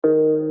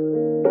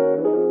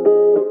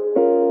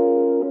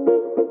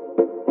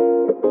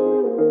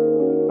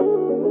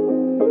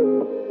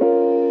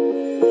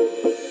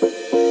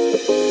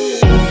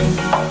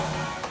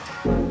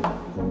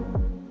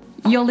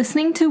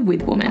listening to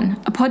With Woman,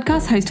 a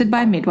podcast hosted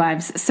by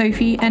midwives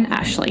Sophie and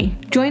Ashley.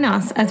 Join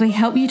us as we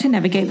help you to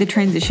navigate the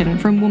transition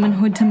from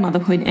womanhood to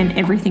motherhood and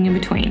everything in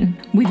between.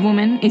 With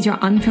Woman is your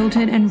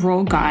unfiltered and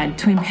raw guide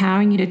to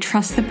empowering you to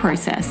trust the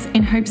process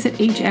in hopes that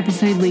each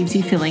episode leaves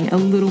you feeling a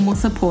little more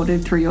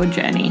supported through your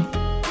journey.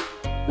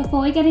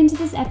 Before we get into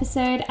this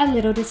episode, a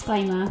little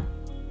disclaimer.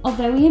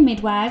 Although we are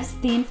midwives,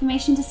 the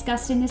information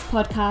discussed in this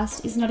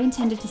podcast is not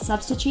intended to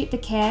substitute the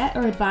care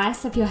or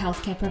advice of your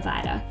healthcare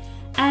provider.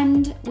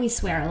 And we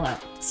swear a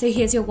lot, so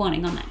here's your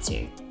warning on that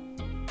too.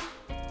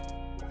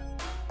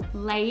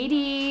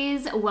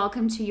 Ladies,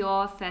 welcome to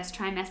your first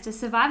trimester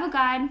survival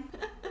guide.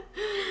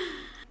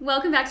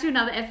 Welcome back to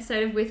another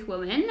episode of With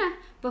Woman.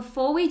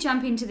 Before we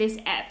jump into this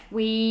ep,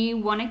 we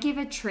want to give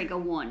a trigger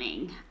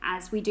warning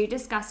as we do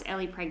discuss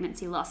early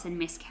pregnancy loss and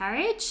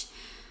miscarriage.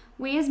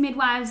 We as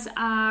midwives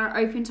are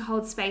open to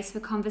hold space for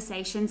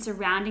conversation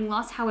surrounding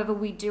loss. However,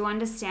 we do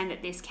understand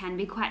that this can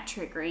be quite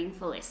triggering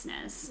for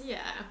listeners. Yeah.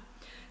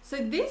 So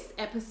this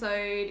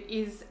episode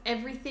is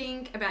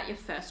everything about your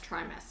first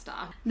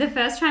trimester. The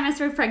first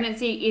trimester of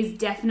pregnancy is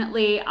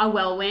definitely a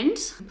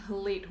whirlwind.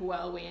 Complete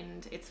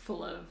whirlwind. It's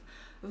full of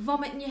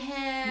vomit in your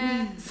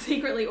hair,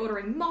 secretly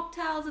ordering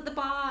mocktails at the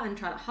bar and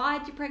trying to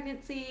hide your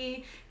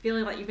pregnancy,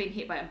 feeling like you've been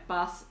hit by a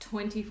bus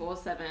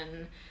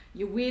 24/7,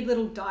 your weird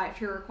little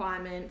dietary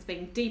requirements,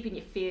 being deep in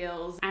your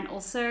feels. And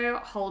also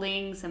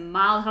holding some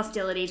mild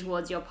hostility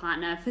towards your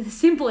partner for the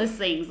simplest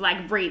things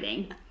like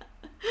breathing.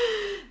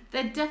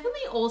 There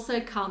definitely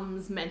also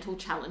comes mental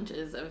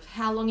challenges of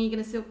how long are you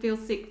going to feel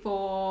sick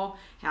for?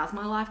 How's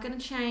my life going to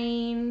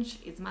change?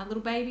 Is my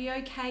little baby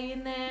okay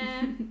in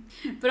there?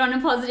 But on a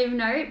positive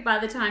note, by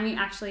the time you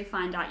actually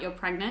find out you're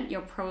pregnant,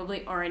 you're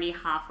probably already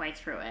halfway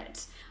through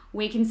it.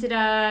 We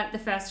consider the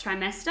first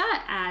trimester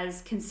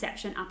as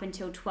conception up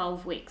until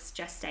 12 weeks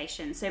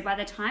gestation. So by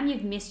the time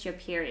you've missed your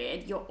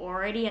period, you're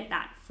already at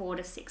that 4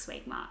 to 6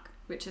 week mark.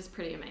 Which is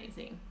pretty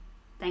amazing.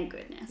 Thank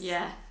goodness.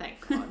 Yeah, thank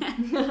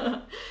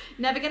God.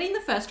 Navigating the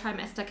first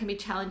trimester can be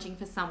challenging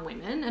for some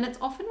women, and it's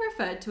often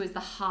referred to as the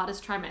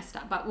hardest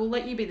trimester, but we'll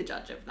let you be the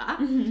judge of that.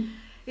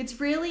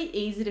 It's really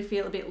easy to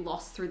feel a bit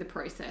lost through the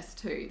process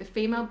too. The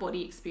female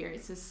body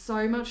experiences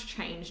so much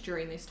change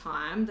during this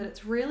time that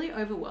it's really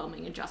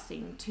overwhelming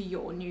adjusting to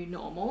your new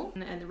normal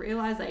and the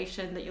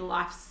realization that your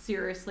life's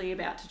seriously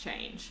about to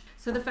change.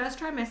 So the first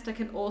trimester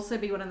can also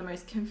be one of the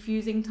most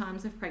confusing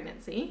times of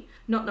pregnancy.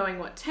 Not knowing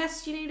what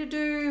tests you need to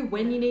do,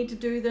 when you need to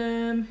do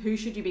them, who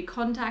should you be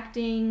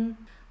contacting,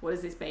 what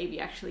does this baby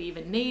actually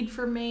even need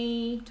from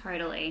me?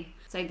 Totally.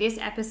 So this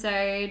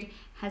episode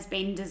has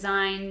been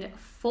designed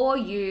for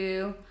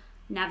you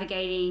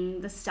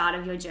navigating the start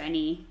of your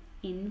journey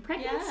in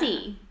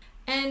pregnancy.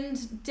 Yeah.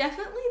 And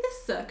definitely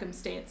the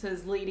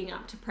circumstances leading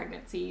up to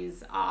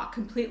pregnancies are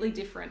completely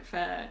different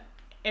for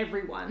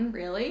everyone,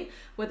 really.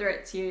 Whether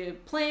it's your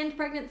planned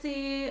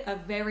pregnancy, a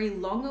very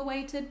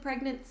long-awaited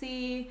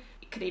pregnancy,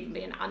 it could even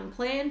be an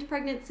unplanned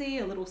pregnancy,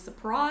 a little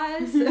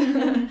surprise.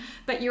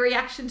 But your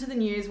reaction to the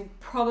news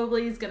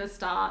probably is going to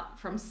start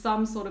from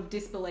some sort of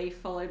disbelief,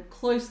 followed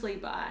closely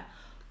by,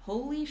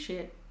 holy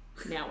shit,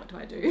 now what do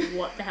I do?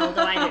 What the hell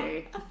do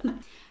I do?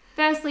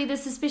 Firstly, the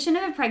suspicion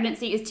of a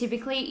pregnancy is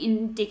typically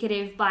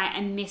indicative by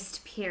a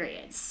missed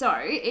period. So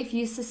if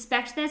you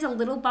suspect there's a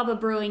little bubba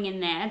brewing in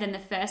there, then the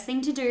first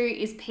thing to do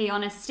is pee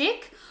on a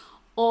stick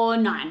or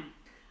 9,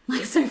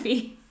 like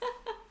Sophie.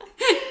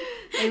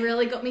 They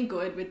really got me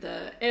good with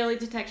the early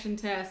detection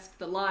test,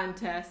 the line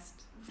test,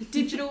 the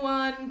digital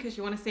one, because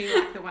you want to see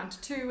like the 1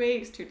 to 2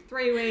 weeks, 2 to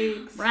 3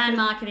 weeks. Brand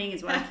marketing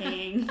is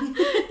working.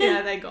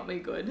 Yeah, they got me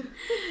good.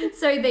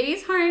 So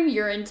these home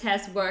urine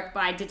tests work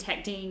by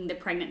detecting the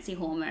pregnancy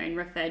hormone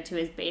referred to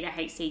as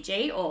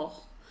beta-HCG or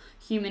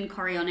human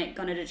chorionic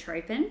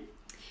gonadotropin.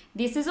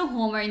 This is a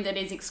hormone that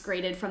is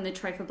excreted from the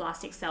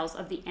trophoblastic cells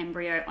of the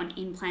embryo on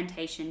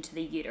implantation to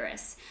the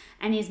uterus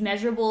and is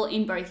measurable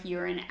in both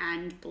urine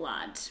and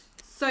blood.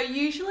 So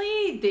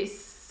usually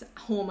this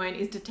hormone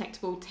is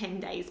detectable 10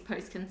 days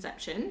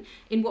post-conception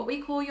in what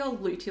we call your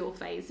luteal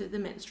phase of the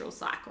menstrual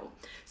cycle.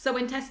 So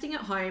when testing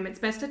at home, it's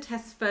best to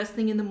test first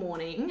thing in the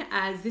morning,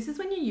 as this is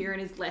when your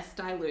urine is less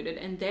diluted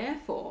and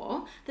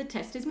therefore the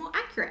test is more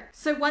accurate.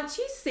 So once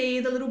you see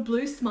the little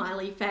blue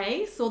smiley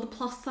face or the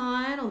plus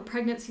sign or the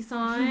pregnancy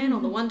sign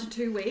or the 1 to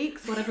 2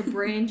 weeks, whatever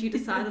brand you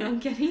decided on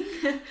getting,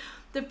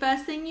 the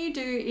first thing you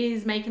do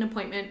is make an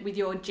appointment with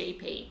your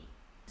GP.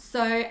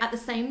 So at the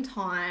same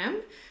time,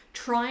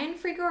 try and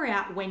figure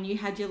out when you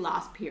had your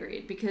last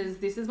period, because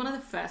this is one of the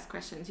first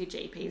questions your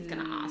GP is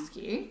going to ask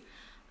you.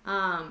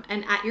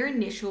 And at your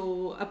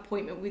initial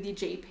appointment with your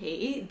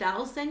GP,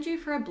 they'll send you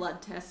for a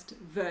blood test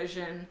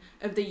version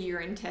of the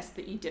urine test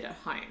that you did at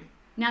home.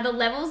 Now, the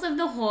levels of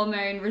the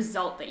hormone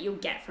result that you'll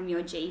get from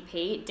your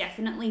GP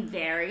definitely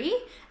vary,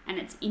 and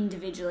it's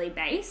individually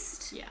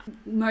based. Yeah.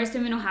 Most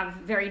women will have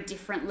very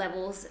different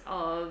levels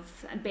of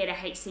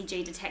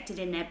beta-HCG detected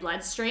in their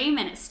bloodstream,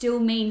 and it still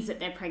means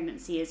that their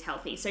pregnancy is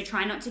healthy. So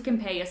try not to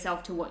compare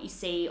yourself to what you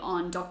see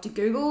on Dr.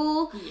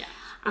 Google. Yeah.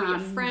 Or your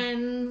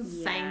friends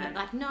saying that,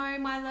 like, no,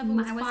 my level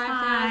was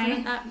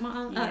 5,000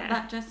 at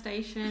that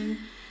gestation.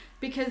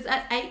 Because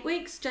at 8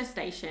 weeks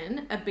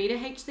gestation, a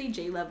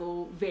beta-HCG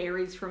level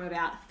varies from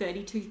about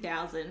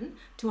 32,000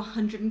 to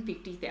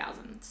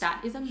 150,000.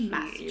 That is a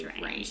massive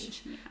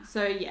range. Yeah.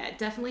 So yeah,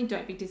 definitely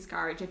don't be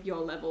discouraged if your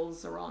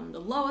levels are on the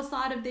lower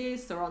side of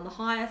this or on the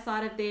higher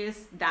side of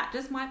this. That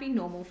just might be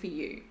normal for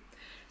you.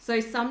 So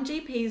some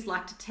GPs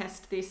like to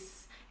test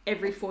this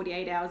every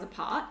 48 hours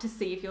apart to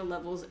see if your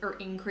levels are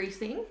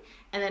increasing.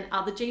 And then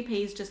other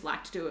GPs just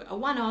like to do it a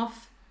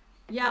one-off.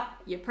 Yep,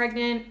 you're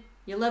pregnant,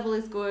 your level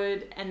is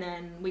good, and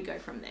then we go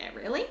from there,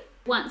 really.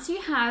 Once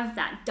you have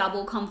that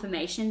double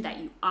confirmation that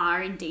you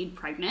are indeed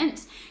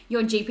pregnant,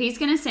 your GP is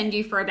going to send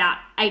you for about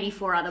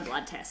 84 other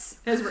blood tests.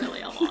 There's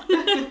really a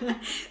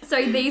lot.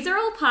 So these are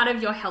all part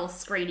of your health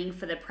screening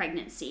for the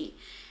pregnancy,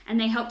 and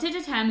they help to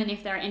determine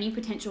if there are any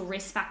potential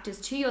risk factors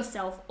to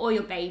yourself or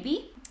your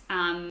baby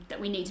that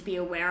we need to be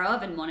aware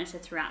of and monitor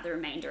throughout the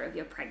remainder of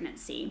your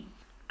pregnancy.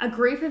 A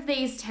group of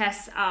these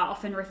tests are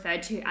often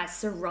referred to as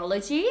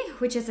serology,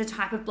 which is a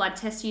type of blood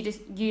test you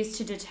use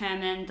to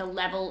determine the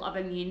level of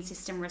immune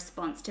system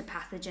response to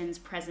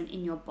pathogens present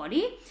in your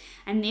body.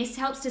 And this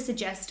helps to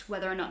suggest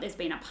whether or not there's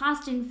been a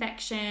past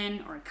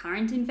infection or a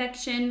current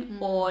infection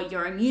or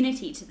your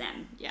immunity to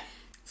them. Yeah.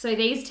 So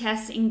these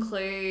tests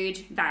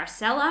include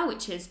varicella,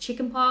 which is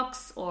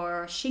chickenpox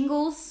or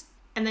shingles.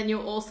 And then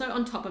you'll also,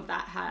 on top of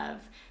that,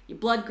 have your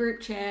blood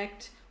group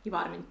checked, your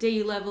vitamin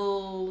D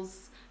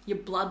levels, your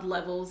blood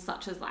levels,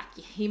 such as like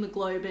your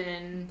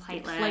hemoglobin, your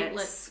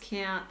platelets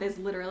count. There's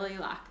literally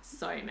like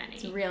so many.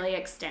 It's really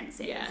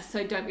extensive. Yeah,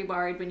 so don't be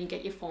worried when you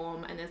get your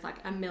form and there's like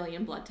a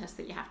million blood tests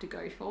that you have to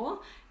go for.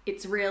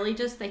 It's really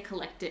just they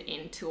collect it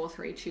in 2 or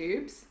 3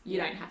 tubes. You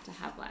don't have to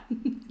have like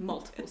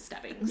multiple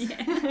stabbings.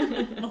 Yeah.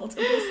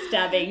 Multiple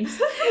stabbings.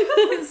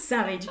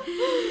 Savage.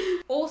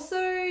 Also,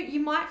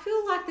 you might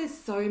feel like there's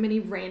so many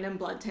random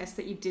blood tests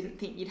that you didn't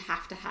think you'd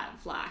have to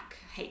have, like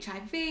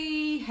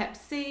HIV, Hep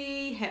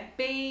C, Hep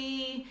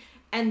B,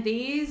 and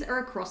these are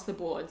across the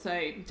board.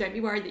 So don't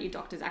be worried that your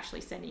doctor's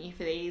actually sending you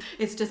for these.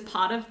 It's just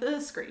part of the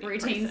screening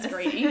Routine process.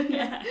 screening.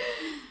 Yeah.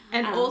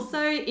 And also,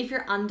 if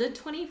you're under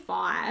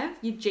 25,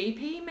 your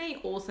GP may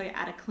also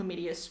add a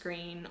chlamydia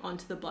screen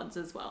onto the bloods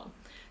as well.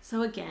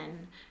 So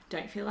again,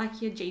 don't feel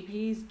like your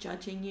GP is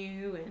judging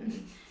you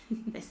and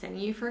they're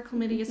sending you for a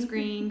chlamydia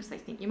screen because they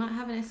think you might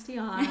have an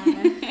STI.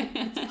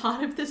 It's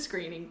part of the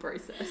screening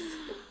process.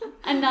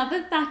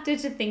 Another factor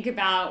to think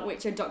about,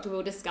 which a doctor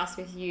will discuss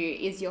with you,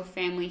 is your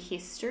family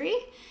history,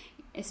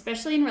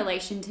 especially in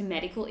relation to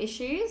medical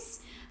issues,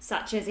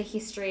 such as a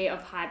history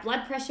of high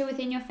blood pressure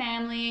within your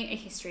family, a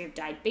history of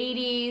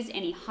diabetes,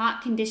 any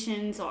heart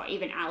conditions, or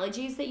even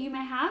allergies that you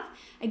may have.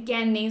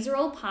 Again, these are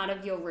all part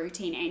of your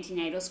routine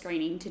antenatal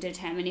screening to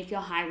determine if you're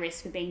high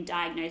risk for being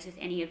diagnosed with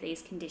any of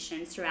these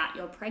conditions throughout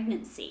your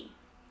pregnancy.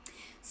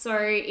 So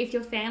if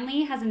your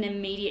family has an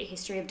immediate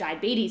history of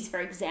diabetes, for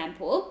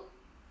example,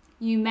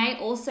 you may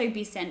also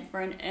be sent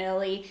for an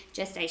early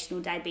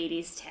gestational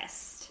diabetes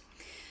test,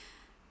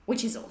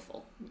 which is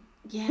awful.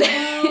 Yeah,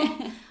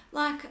 well,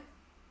 like...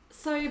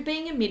 So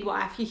being a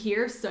midwife, you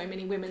hear of so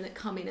many women that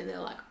come in and they're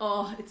like,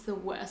 oh, it's the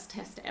worst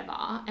test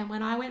ever. And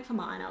when I went for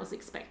mine, I was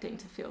expecting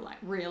to feel like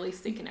really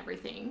sick and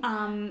everything.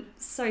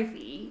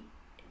 Sophie,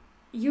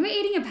 you were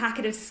eating a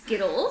packet of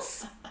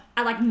Skittles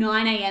at like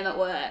 9 a.m. at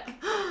work.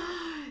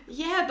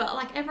 Yeah, but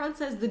like everyone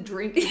says the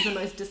drink is the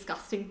most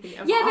disgusting thing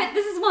ever. Yeah, but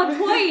this is my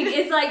point.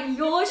 It's like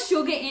your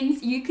sugar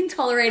you can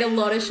tolerate a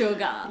lot of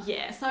sugar.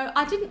 Yeah, so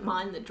I didn't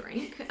mind the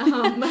drink.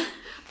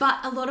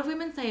 But a lot of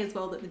women say as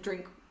well that the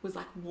drink was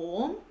like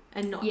warm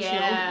and not chilled.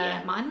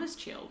 Yeah, mine was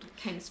chilled.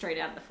 Came straight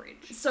out of the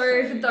fridge.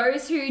 So for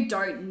those who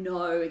don't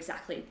know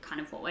exactly kind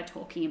of what we're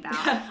talking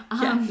about,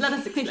 let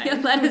us explain. Yeah,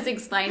 let us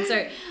explain.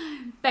 So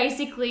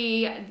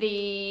basically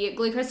the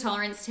glucose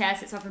tolerance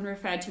test, it's often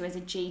referred to as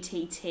a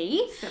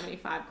GTT.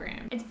 75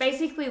 grams. It's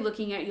basically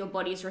looking at your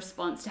body's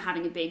response to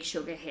having a big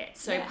sugar hit.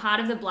 So part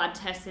of the blood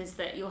test is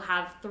that you'll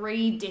have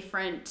 3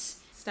 different...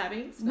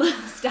 Stabbings?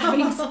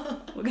 Stabbings.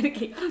 We're going to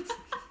keep... Oh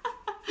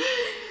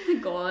my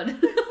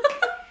God.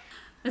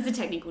 That's a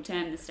technical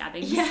term, the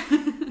stabbings. Yeah.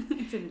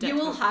 You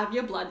will have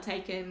your blood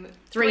taken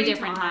 3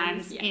 different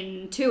times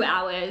in 2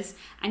 hours,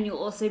 and you'll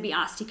also be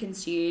asked to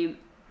consume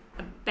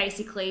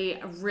basically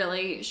a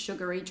really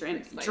sugary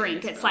drink.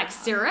 It's like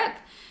syrup.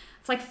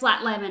 It's like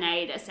flat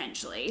lemonade,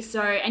 essentially.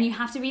 So, and you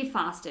have to be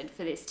fasted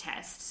for this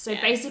test. So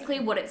basically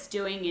what it's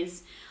doing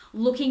is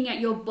looking at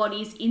your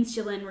body's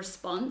insulin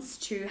response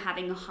to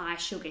having a high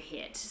sugar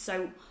hit.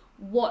 So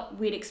what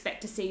we'd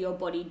expect to see your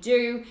body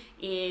do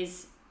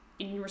is,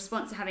 in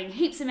response to having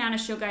heaps amount of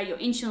sugar, your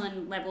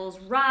insulin levels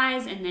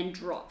rise and then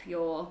drop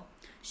your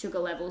sugar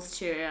levels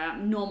to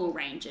normal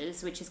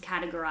ranges, which is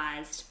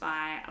categorized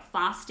by a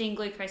fasting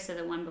glucose, so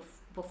the one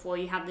before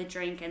you have the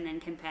drink, and then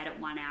compared at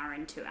 1 hour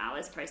and 2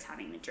 hours post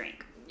having the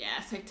drink.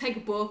 Yeah, so take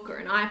a book or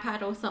an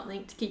iPad or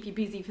something to keep you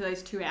busy for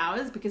those 2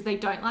 hours, because they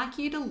don't like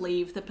you to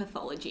leave the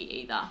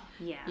pathology either.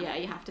 Yeah. Yeah,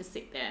 you have to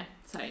sit there.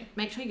 So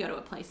make sure you go to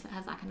a place that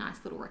has like a nice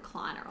little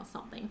recliner or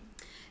something.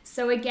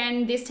 So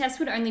again, this test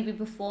would only be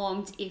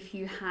performed if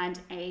you had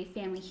a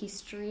family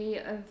history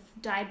of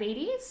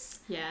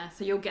diabetes. Yeah,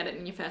 so you'll get it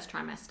in your first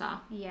trimester.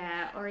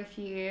 Yeah, or if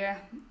you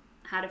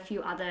had a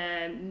few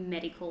other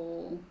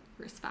medical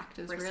Risk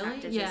factors, risk really.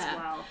 factors Yeah. as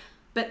well.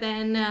 But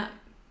then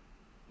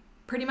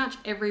pretty much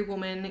every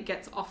woman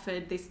gets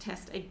offered this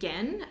test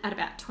again at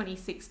about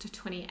 26 to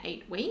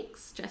 28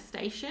 weeks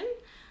gestation.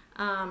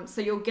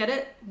 So you'll get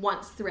it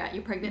once throughout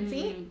your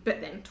pregnancy,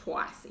 but then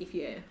twice if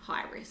you're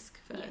high risk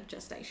for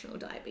gestational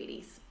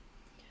diabetes.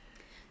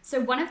 So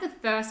one of the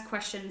first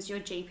questions your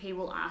GP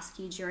will ask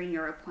you during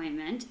your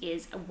appointment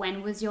is,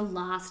 when was your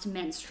last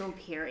menstrual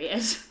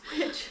period?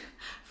 Which,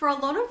 for a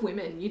lot of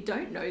women, you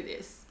don't know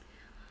this.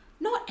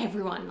 Not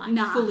everyone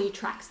fully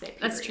tracks their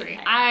period. That's true. Hey?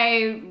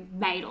 I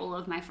made all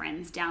of my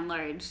friends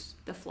download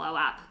the Flow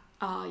app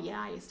Oh, yeah,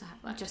 I used to have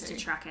that just too. to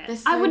track it.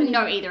 There's so I wouldn't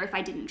many- know either if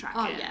I didn't track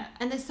Oh, it. yeah.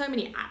 And there's so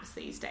many apps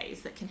these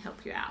days that can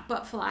help you out.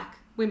 But for like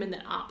women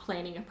that aren't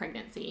planning a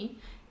pregnancy,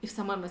 if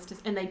someone was to,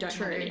 and they don't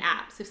have True. any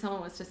apps, if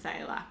someone was to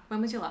say like,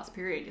 when was your last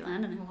period? You're like,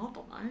 I don't know.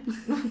 "Well, I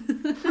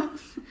don't know.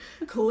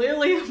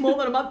 Clearly more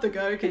than a month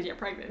ago because you're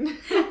pregnant.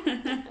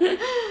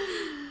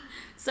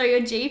 So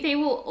your GP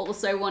will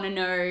also want to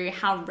know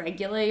how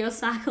regular your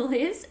cycle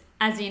is,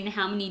 as in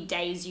how many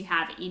days you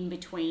have in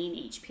between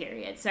each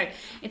period. So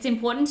it's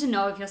important to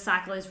know if your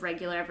cycle is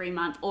regular every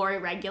month or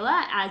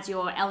irregular, as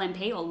your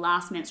LMP or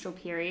last menstrual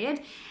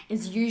period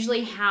is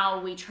usually how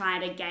we try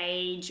to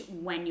gauge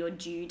when your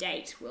due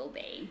date will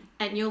be.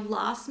 And your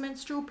last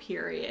menstrual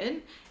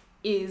period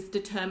is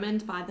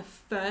determined by the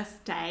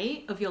first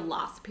day of your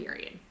last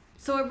period.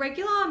 So a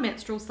regular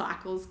menstrual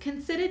cycle is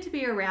considered to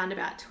be around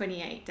about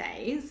 28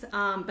 days,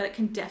 but it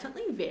can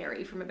definitely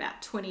vary from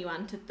about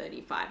 21 to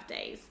 35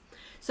 days.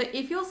 So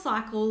if your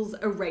cycle's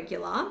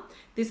irregular,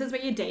 this is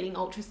where your dating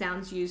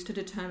ultrasound's used to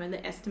determine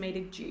the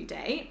estimated due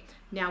date.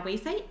 Now we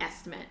say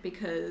estimate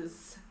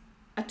because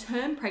a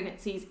term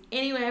pregnancy is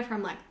anywhere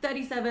from like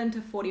 37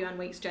 to 41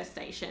 weeks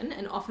gestation,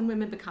 and often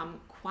women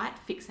become quite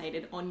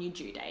fixated on your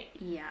due date.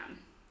 Yeah.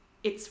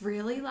 It's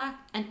really like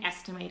an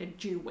estimated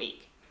due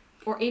week.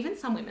 Or even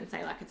some women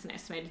say like it's an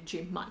estimated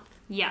due month.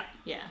 Yeah.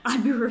 Yeah.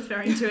 I'd be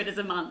referring to it as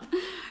a month.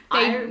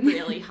 I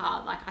really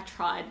hard, like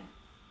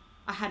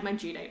I had my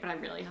due date, but I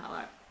really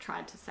hard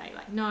tried to say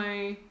like,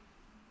 no,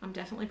 I'm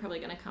definitely probably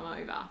going to come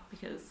over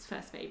because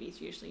first babies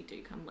usually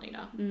do come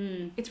later.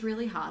 It's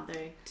really hard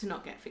though to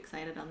not get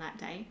fixated on that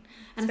date.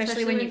 And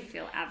Especially when you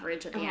feel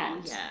average at the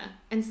end. Yeah.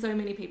 And so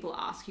many people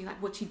ask you like,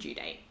 what's your due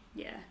date?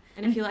 Yeah.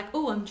 And if you're like,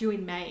 oh, I'm due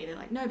in May, they're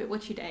like, no, but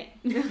what's your date?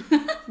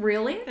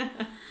 Really?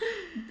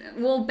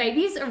 Well,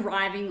 babies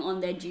arriving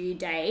on their due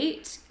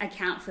date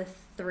account for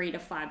 3 to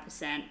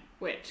 5%.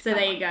 Which, So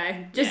there you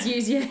go. Just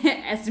use your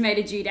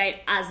estimated due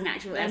date as an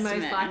actual they're estimate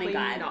most likely and a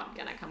guide. not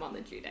going to come on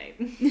the due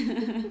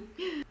date.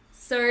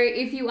 So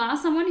if you are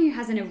someone who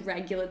has an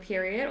irregular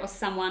period, or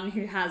someone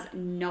who has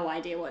no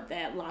idea what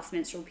their last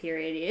menstrual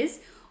period is,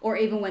 or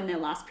even when their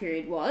last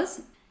period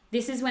was,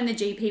 this is when the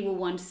GP will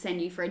want to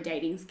send you for a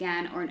dating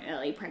scan or an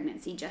early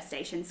pregnancy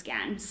gestation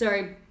scan.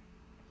 So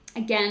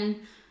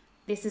again,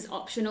 this is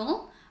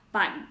optional,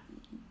 but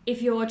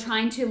if you're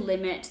trying to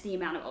limit the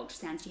amount of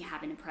ultrasounds you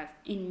have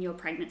in your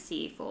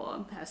pregnancy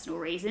for personal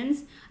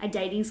reasons, a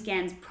dating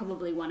scan is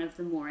probably one of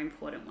the more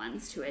important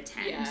ones to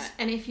attend. Yeah,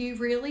 and if you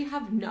really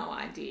have no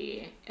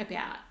idea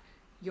about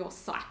your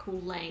cycle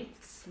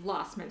lengths,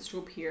 last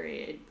menstrual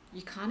period,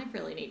 you kind of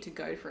really need to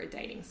go for a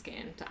dating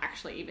scan to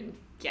actually even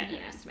get an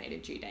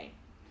estimated due date.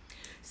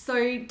 So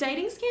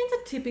dating scans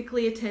are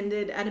typically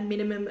attended at a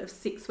minimum of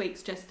 6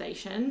 weeks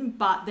gestation,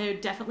 but they're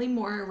definitely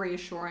more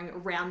reassuring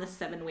around the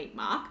 7-week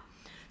mark.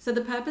 So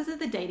the purpose of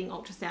the dating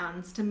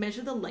ultrasound is to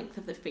measure the length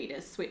of the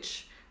fetus,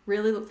 which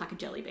really looks like a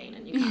jelly bean,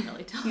 and you can't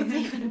really tell it's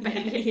even a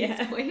baby at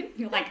this point.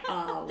 You're like,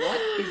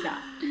 what is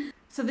that?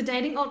 So the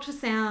dating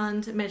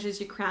ultrasound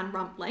measures your crown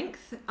rump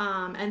length,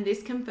 and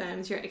this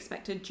confirms your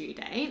expected due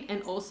date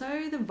and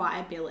also the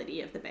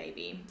viability of the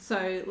baby.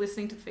 So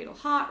listening to the fetal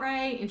heart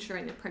rate,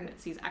 ensuring the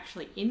pregnancy is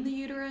actually in the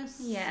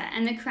uterus. Yeah,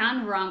 and the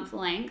crown rump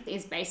length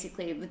is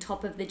basically the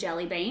top of the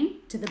jelly bean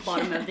to the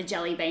bottom of the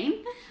jelly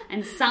bean.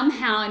 And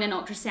somehow in an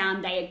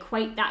ultrasound, they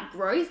equate that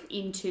growth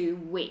into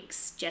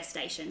weeks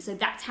gestation. So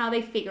that's how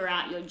they figure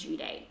out your due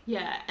date.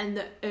 Yeah, and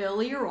the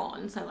earlier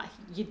on, so like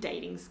your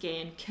dating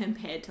scan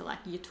compared to like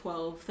your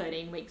 12,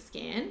 13-week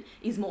scan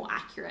is more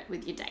accurate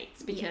with your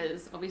dates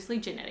because obviously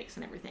genetics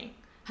and everything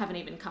haven't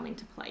even come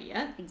into play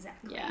yet.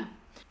 Exactly. Yeah.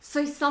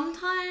 So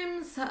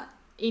sometimes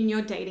in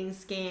your dating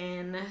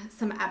scan,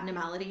 some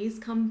abnormalities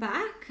come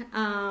back.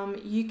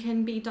 You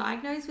can be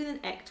diagnosed with an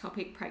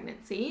ectopic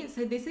pregnancy.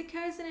 So this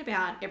occurs in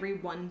about every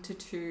 1 to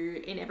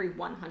 2 in every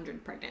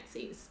 100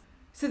 pregnancies.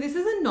 So this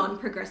is a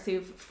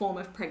non-progressive form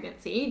of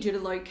pregnancy due to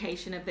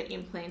location of the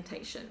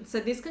implantation. So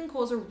this can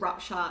cause a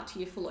rupture to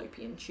your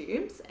fallopian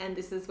tubes, and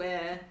this is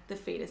where the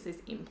fetus is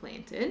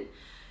implanted.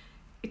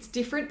 It's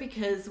different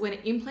because when it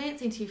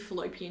implants into your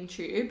fallopian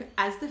tube,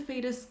 as the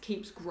fetus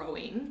keeps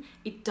growing,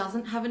 it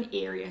doesn't have an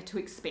area to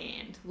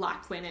expand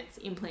like when it's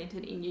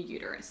implanted in your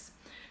uterus.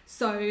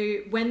 So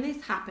when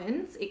this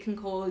happens, it can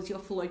cause your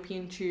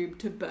fallopian tube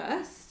to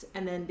burst,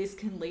 and then this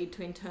can lead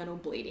to internal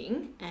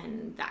bleeding,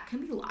 and that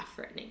can be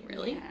life-threatening,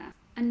 really. Yeah.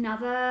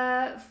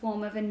 Another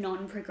form of a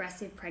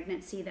non-progressive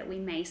pregnancy that we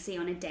may see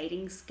on a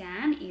dating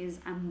scan is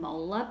a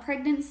molar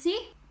pregnancy.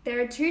 There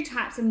are 2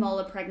 types of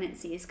molar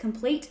pregnancies,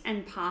 complete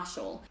and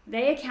partial.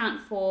 They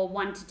account for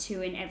 1 to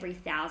 2 in every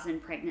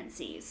 1,000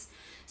 pregnancies.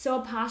 So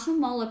a partial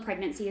molar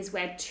pregnancy is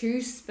where 2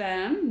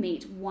 sperm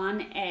meet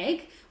 1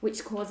 egg,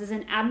 which causes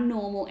an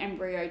abnormal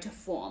embryo to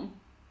form.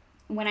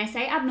 When I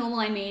say abnormal,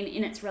 I mean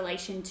in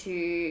relation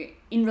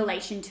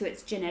to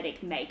its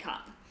genetic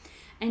makeup.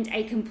 And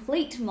a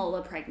complete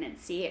molar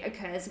pregnancy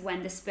occurs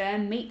when the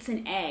sperm meets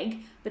an egg,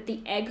 but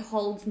the egg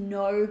holds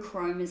no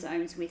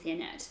chromosomes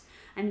within it.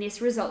 And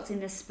this results in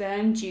the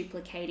sperm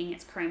duplicating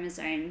its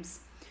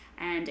chromosomes,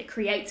 and it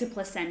creates a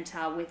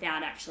placenta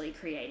without actually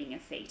creating a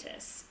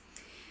fetus.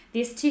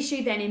 This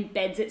tissue then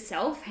embeds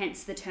itself,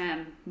 hence the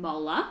term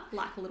molar,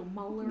 Like a little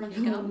molar like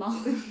in a your little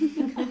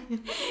gum. mole,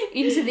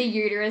 into the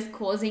uterus,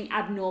 causing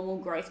abnormal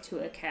growth to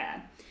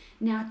occur.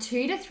 Now,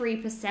 2 to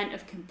 3%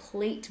 of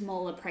complete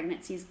molar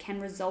pregnancies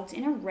can result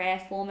in a rare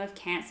form of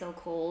cancer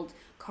called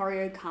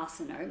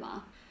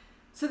choriocarcinoma.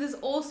 So there's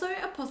also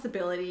a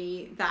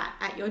possibility that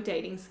at your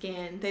dating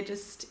scan, there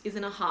just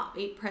isn't a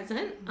heartbeat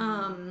present.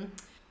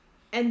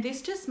 And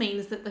this just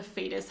means that the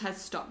fetus has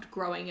stopped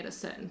growing at a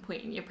certain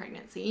point in your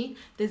pregnancy.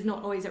 There's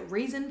not always a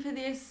reason for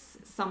this.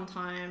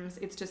 Sometimes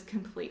it's just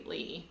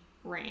completely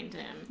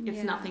random.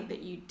 It's nothing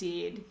that you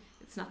did.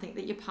 It's nothing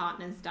that your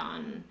partner's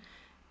done.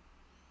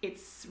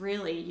 It's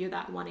really, you're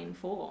that 1 in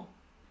 4.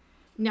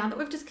 Now that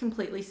we've just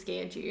completely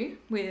scared you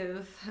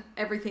with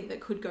everything that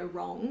could go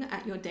wrong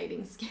at your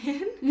dating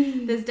scan,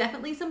 there's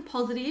definitely some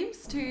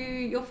positives to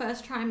your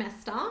first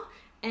trimester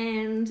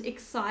and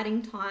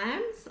exciting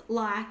times,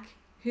 like,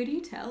 who do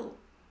you tell?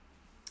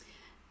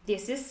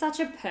 This is such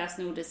a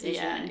personal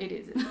decision. Yeah, it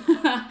is.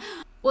 Isn't it?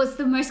 Well, it's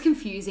the most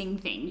confusing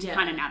thing to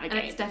kind of navigate.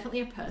 And it's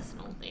definitely a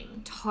personal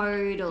thing.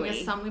 Totally.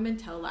 Because some women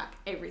tell like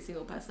every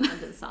single person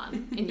under the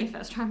sun in your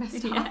first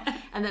trimester,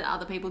 and then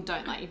other people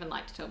don't even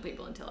like to tell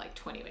people until like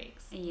 20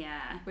 weeks.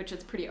 Yeah. Which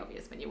is pretty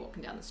obvious when you're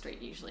walking down the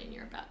street usually and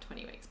you're about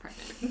 20 weeks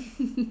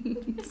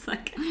pregnant. It's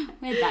like,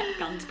 where'd that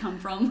gun come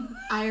from?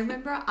 I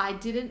remember I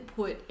didn't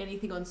put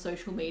anything on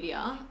social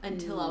media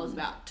until I was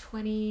about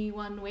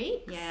 21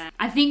 weeks. Yeah.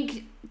 I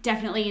think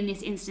definitely in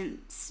this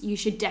instance, you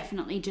should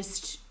definitely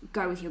just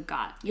go with your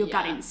gut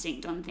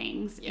instinct on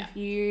things. Yeah. If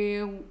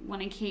you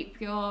want to keep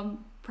your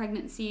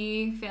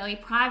pregnancy fairly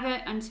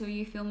private until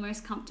you feel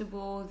most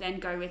comfortable, then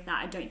go with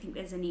that. I don't think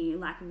there's any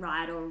like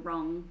right or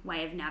wrong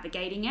way of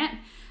navigating it.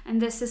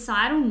 And the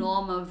societal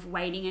norm of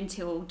waiting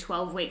until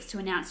 12 weeks to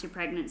announce your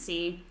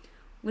pregnancy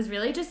was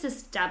really just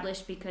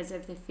established because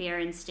of the fear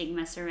and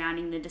stigma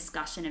surrounding the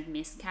discussion of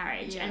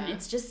miscarriage. Yeah. And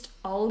it's just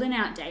old and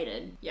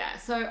outdated. Yeah,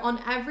 so on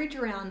average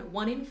around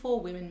 1 in 4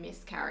 women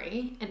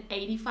miscarry, and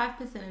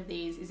 85% of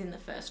these is in the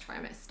first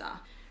trimester.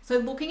 So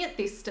looking at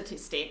this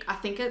statistic, I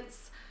think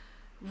it's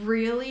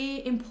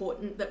really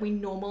important that we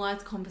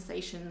normalise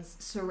conversations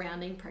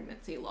surrounding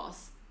pregnancy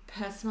loss.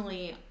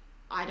 Personally,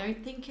 I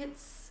don't think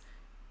it's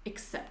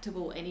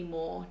acceptable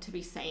anymore to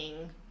be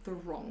saying the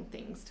wrong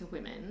things to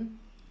women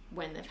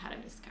when they've had a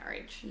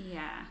miscarriage.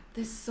 Yeah.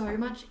 There's so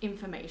much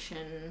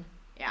information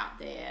out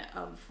there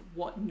of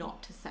what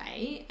not to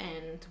say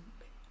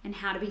And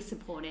how to be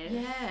supportive.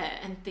 yeah,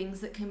 and things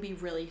that can be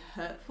really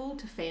hurtful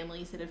to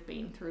families that have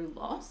been through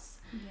loss.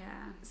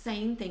 Yeah.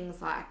 Saying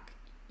things like,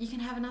 you can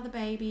have another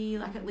baby,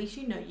 like at least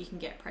you know you can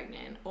get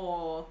pregnant,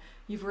 or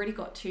you've already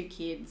got 2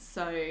 kids,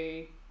 so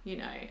you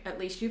know, at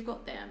least you've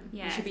got them.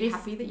 Yeah, you should be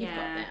happy that you've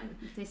got them.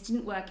 If this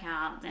didn't work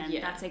out, then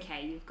that's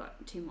okay. You've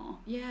got 2 more.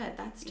 Yeah,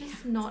 that's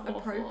just not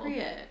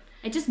appropriate.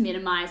 It just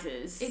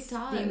minimises the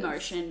Yeah.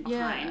 emotion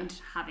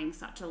behind having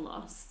such a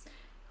loss.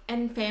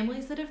 And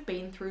families that have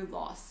been through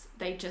loss,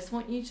 they just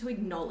want you to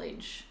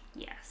acknowledge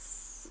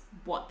Yes.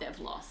 what they've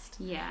lost.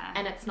 Yeah.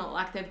 And it's not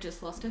like they've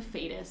just lost a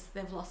fetus,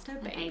 they've lost a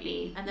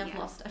baby. And they've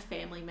lost a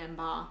family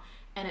member.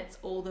 And it's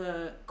all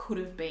the could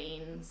have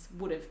beens,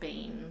 would have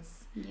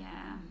beens.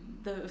 Yeah.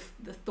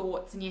 The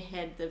thoughts in your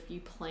head of you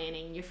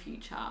planning your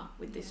future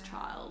with this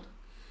child.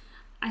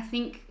 I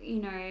think,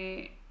 you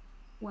know,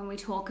 when we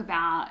talk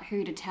about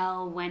who to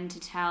tell, when to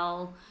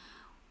tell,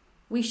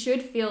 we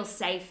should feel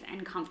safe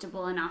and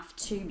comfortable enough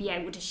to be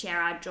able to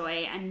share our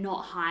joy and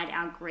not hide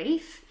our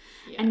grief.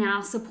 Yeah. And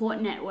our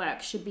support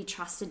network should be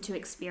trusted to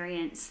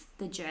experience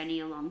the journey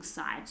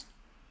alongside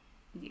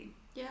you.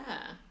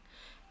 Yeah.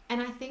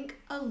 And I think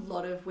a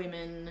lot of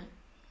women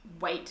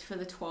wait for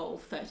the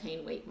 12,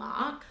 13 week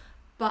mark.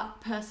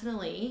 But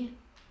personally,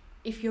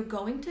 if you're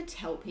going to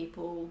tell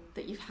people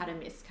that you've had a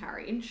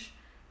miscarriage,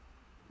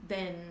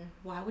 then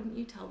why wouldn't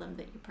you tell them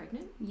that you're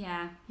pregnant?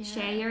 Yeah. Yeah.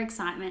 Share your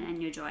excitement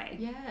and your joy.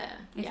 Yeah.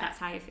 If that's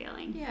how you're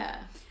feeling. Yeah.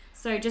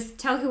 So just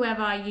tell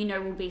whoever you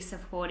know will be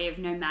supportive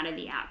no matter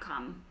the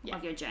outcome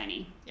of your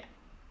journey. Yeah.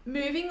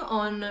 Moving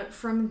on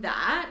from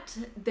that,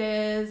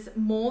 there's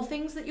more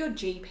things that your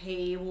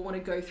GP will want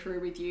to go through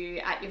with you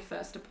at your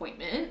first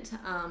appointment,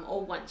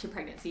 or once your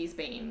pregnancy has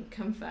been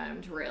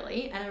confirmed,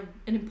 really. And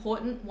an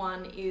important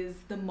one is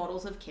the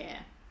models of care.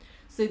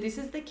 So this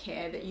is the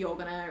care that you're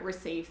going to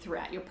receive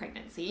throughout your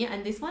pregnancy.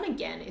 And this one,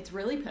 again, it's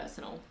really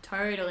personal.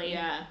 Totally.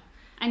 Yeah.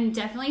 And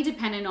definitely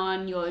dependent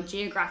on your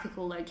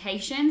geographical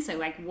location. So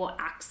like what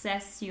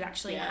access you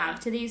actually have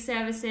to these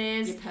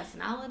services. Your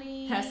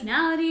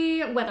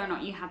personality, whether or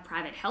not you have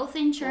private health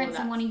insurance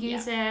and want to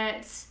use it.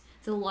 There's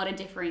a lot of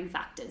differing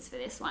factors for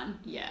this one.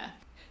 Yeah.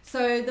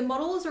 So the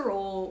models are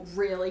all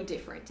really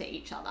different to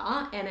each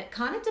other, and it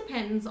kind of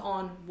depends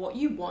on what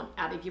you want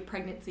out of your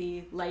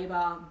pregnancy,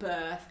 labour,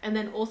 birth, and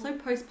then also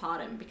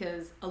postpartum,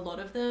 because a lot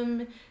of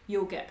them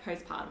you'll get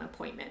postpartum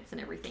appointments and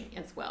everything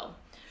as well.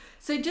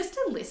 So just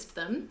to list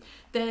them,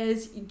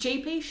 there's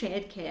GP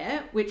shared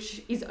care,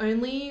 which is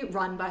only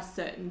run by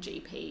certain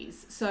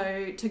GPs.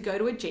 So to go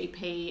to a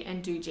GP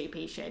and do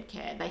GP shared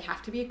care, they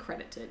have to be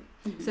accredited.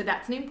 Mm-hmm. So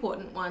that's an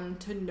important one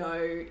to know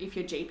if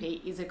your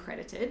GP is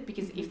accredited,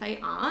 because if they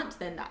aren't,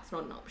 then that's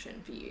not an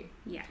option for you.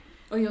 Yeah.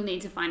 Or you'll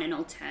need to find an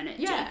alternate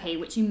GP,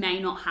 which you may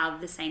not have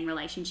the same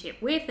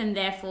relationship with, and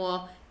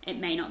therefore it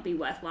may not be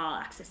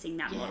worthwhile accessing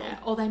that model.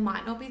 Or they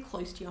might not be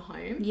close to your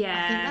home.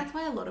 Yeah. I think that's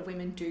why a lot of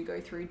women do go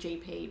through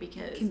GP,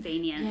 because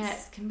convenience. Yeah,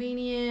 it's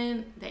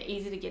convenient, they're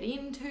easy to get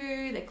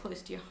into, they're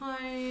close to your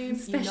home.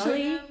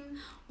 Especially, you know them.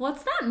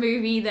 What's that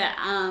movie that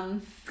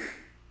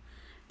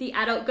the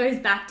adult goes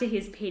back to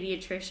his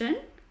pediatrician?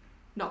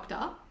 Knocked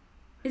Up?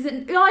 Is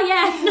it? Oh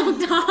yeah,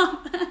 it's Knocked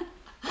Up.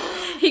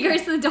 He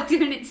goes to the doctor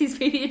and it's his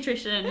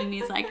pediatrician, and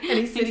he's like... And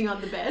he's sitting on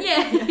the bed.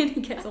 Yeah, and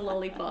he gets a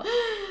lollipop.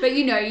 But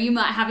you know, you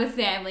might have a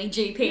family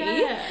GP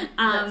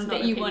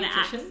that you want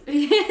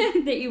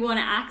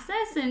to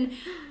access, and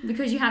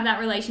because you have that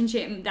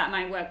relationship, that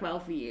might work well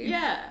for you.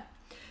 Yeah.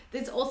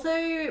 There's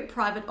also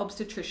private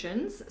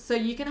obstetricians. So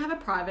you can have a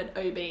private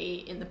OB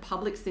in the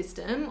public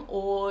system,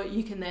 or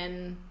you can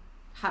then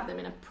have them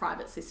in a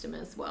private system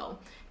as well.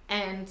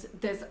 And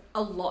there's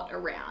a lot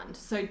around.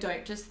 So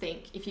don't just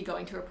think if you're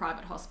going to a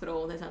private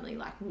hospital, there's only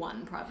like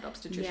one private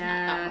obstetrician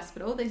at that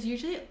hospital. There's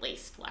usually at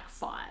least like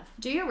 5.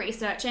 Do your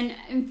research and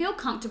feel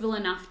comfortable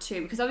enough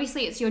to, because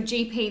obviously it's your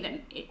GP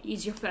that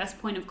is your first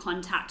point of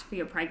contact for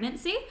your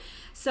pregnancy.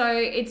 So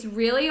it's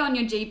really on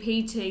your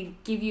GP to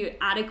give you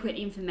adequate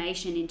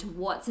information into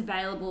what's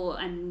available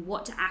and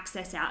what to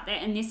access out there.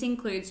 And this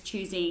includes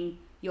choosing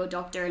your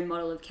doctor and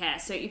model of care.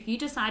 So if you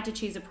decide to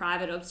choose a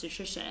private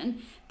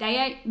obstetrician,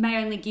 they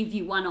may only give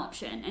you one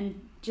option,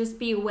 and just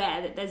be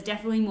aware that there's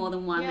definitely more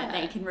than one that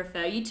they can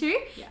refer you to.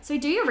 Yeah. So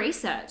do your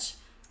research.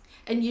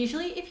 And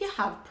usually if you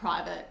have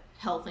private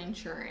health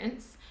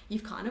insurance,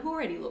 you've kind of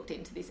already looked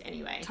into this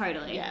anyway.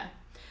 Totally. Yeah.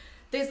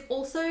 There's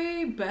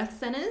also birth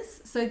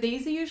centres. So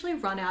these are usually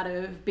run out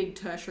of big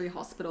tertiary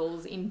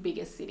hospitals in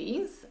bigger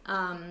cities.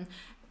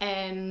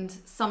 And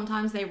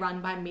sometimes they run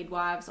by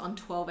midwives on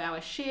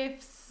 12-hour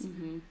shifts.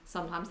 Mm-hmm.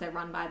 Sometimes they're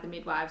run by the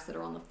midwives that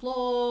are on the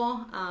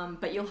floor.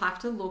 But you'll have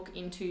to look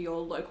into your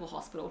local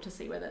hospital to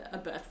see whether a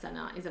birth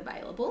centre is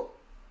available.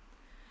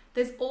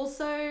 There's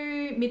also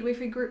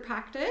midwifery group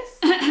practice.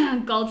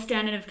 Gold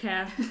standard of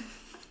care.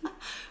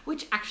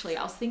 Which actually,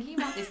 I was thinking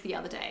about this the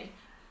other day.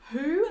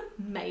 Who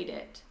made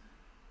it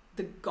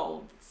the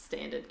gold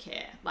standard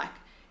care? Like,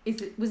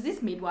 was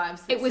this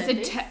midwives that said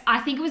this?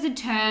 I think it was a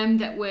term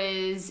that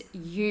was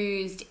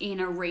used in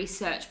a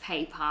research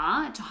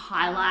paper to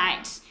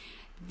highlight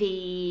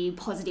the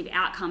positive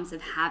outcomes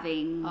of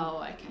having...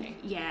 Oh, okay.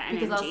 Yeah,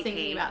 because I was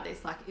thinking about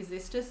this, like, is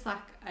this just like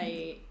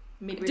a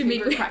midwifery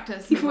group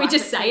practice? Can we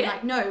just say it?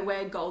 Like, no,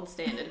 we're gold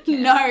standard care.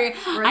 No.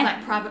 Whereas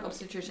like private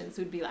obstetricians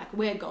would be like,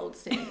 we're gold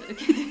standard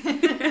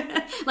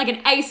care. Like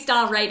an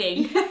A-star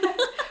rating.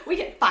 We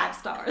get 5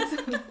 stars.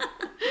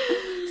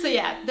 So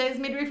yeah, there's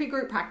midwifery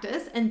group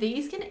practice, and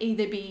these can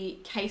either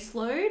be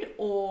caseload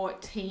or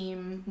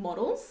team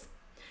models.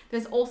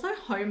 There's also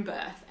home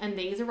birth, and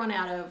these are run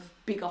out of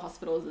bigger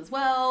hospitals as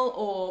well,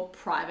 or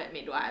private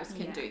midwives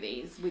can do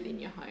these within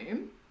your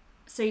home.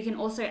 So you can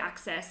also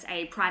access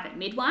a private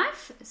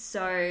midwife.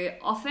 So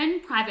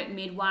often private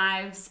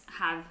midwives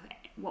have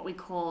what we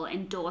call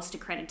endorsed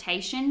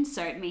accreditation.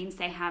 So it means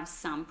they have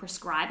some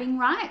prescribing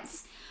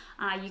rights.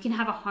 You can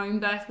have a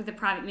home birth with a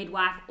private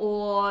midwife,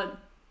 or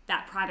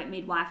that private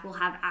midwife will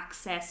have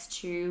access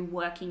to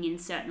working in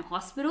certain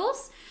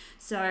hospitals.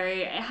 So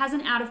it has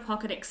an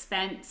out-of-pocket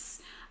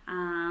expense,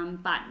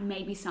 but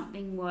maybe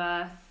something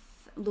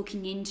worth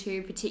looking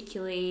into,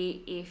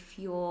 particularly if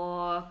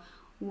you're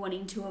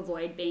wanting to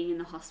avoid being in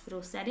the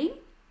hospital setting.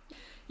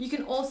 You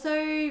can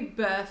also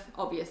birth,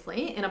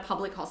 obviously, in a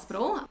public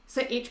hospital.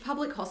 So each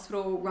public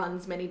hospital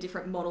runs many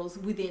different models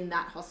within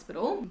that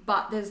hospital,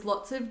 but there's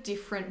lots of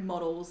different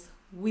models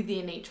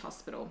within each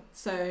hospital.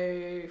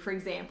 So, for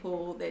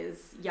example,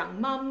 there's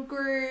young mum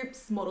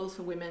groups, models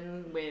for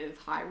women with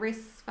high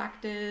risk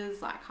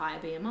factors like higher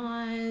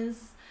BMIs.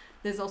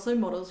 There's also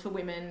models for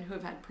women who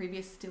have had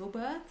previous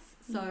stillbirths.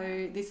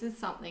 So this is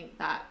something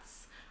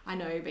that's, I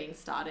know, being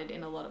started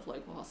in a lot of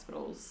local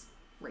hospitals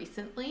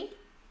recently.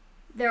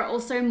 There are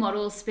also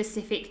models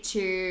specific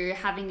to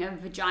having a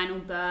vaginal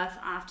birth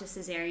after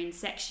cesarean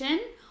section,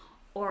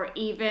 or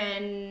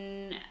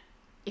even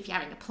if you're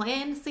having a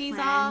planned Caesar.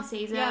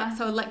 Yeah,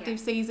 so elective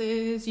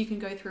Caesars, you can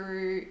go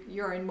through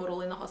your own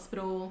model in the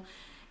hospital.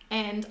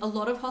 And a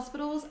lot of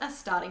hospitals are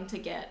starting to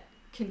get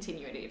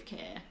continuity of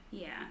care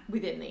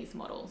within these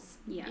models.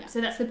 Yeah. So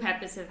that's the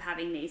purpose of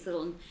having these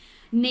little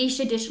niche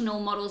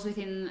additional models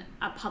within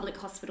a public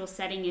hospital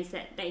setting, is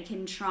that they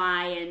can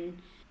try and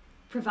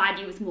provide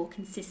you with more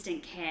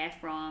consistent care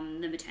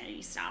from the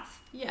maternity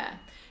staff. Yeah,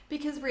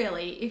 because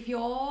really, if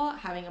you're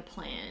having a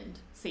planned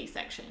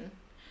C-section,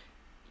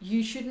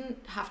 you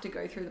shouldn't have to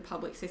go through the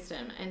public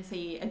system and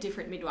see a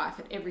different midwife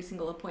at every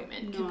single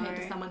appointment compared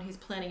to someone who's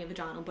planning a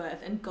vaginal birth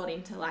and got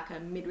into like a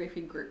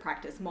midwifery group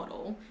practice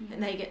model,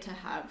 and they get to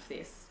have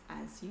this,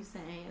 as you say,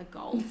 a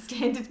gold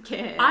standard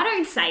care. I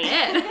don't say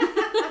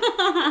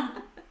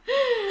it.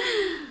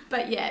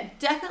 But yeah,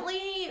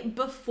 definitely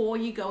before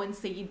you go and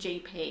see your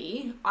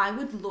GP, I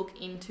would look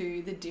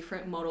into the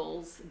different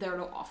models that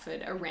are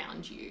offered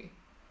around you,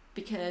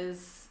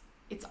 because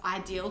it's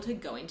ideal to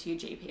go into your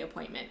GP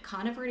appointment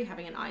kind of already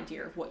having an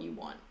idea of what you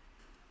want.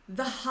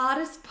 The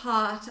hardest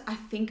part, I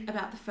think,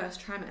 about the first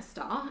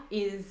trimester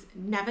is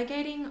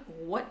navigating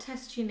what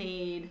tests you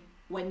need,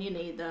 when you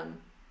need them,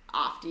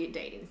 after your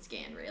dating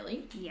scan,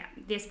 really. Yeah,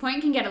 this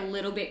point can get a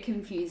little bit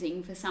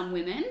confusing for some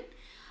women.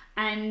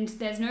 And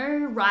there's no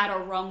right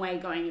or wrong way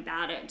going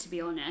about it, to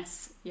be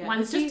honest. Yeah,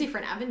 it's just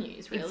different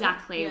avenues, really.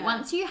 Exactly. Yeah.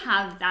 Once you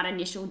have that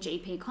initial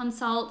GP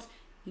consult,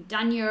 you've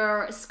done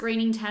your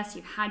screening test,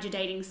 you've had your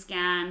dating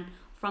scan,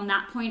 from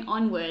that point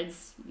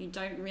onwards, you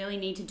don't really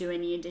need to do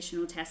any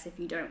additional tests if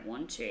you don't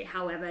want to.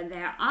 However,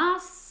 there are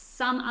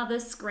some other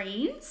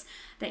screens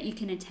that you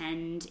can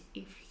attend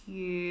if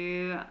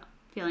you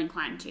feel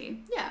inclined to.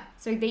 Yeah.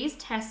 So these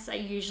tests are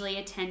usually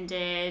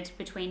attended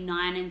between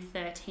 9 and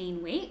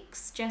 13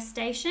 weeks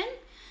gestation.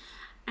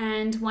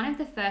 And one of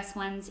the first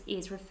ones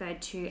is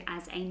referred to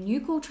as a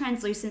nuchal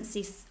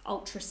translucency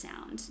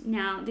ultrasound.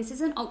 Now, this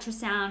is an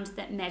ultrasound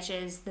that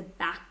measures the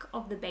back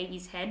of the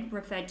baby's head,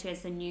 referred to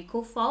as the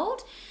nuchal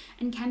fold,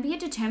 and can be a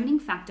determining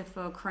factor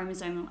for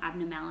chromosomal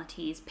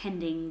abnormalities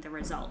pending the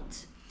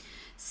result.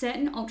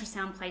 Certain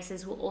ultrasound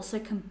places will also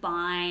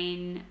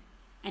combine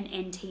an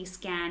NT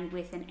scan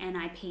with an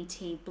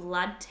NIPT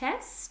blood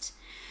test.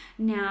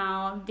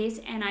 Now, this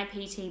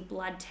NIPT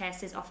blood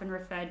test is often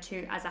referred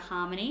to as a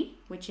Harmony,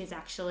 which is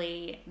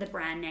actually the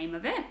brand name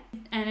of it.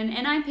 And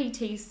an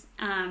NIPT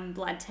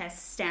blood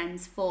test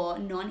stands for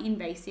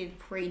non-invasive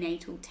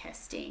prenatal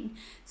testing.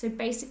 So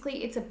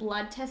basically, it's a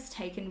blood test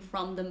taken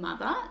from the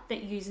mother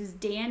that uses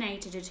DNA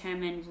to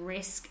determine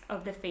risk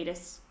of the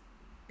fetus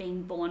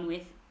being born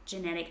with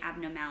genetic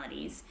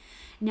abnormalities.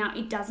 Now,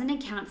 it doesn't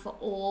account for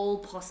all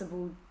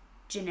possible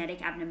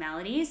genetic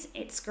abnormalities.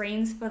 It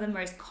screens for the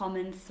most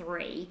common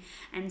 3.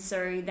 And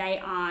so they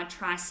are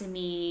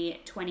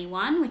trisomy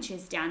 21, which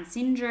is Down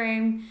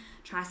syndrome,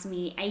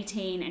 trisomy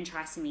 18, and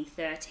trisomy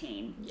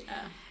 13.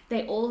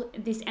 Yeah.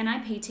 This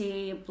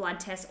NIPT blood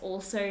test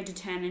also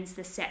determines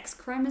the sex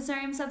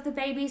chromosomes of the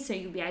baby, so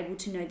you'll be able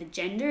to know the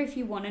gender if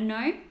you want to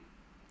know,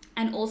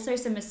 and also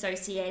some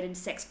associated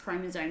sex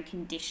chromosome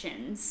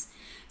conditions.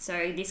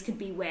 So this could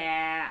be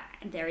where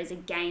there is a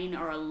gain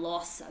or a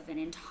loss of an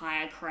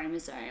entire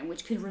chromosome,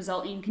 which could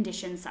result in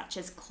conditions such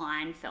as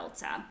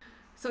Klinefelter.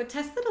 So a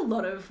test that a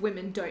lot of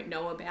women don't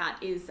know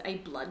about is a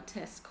blood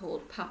test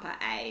called Papa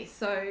A.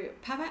 So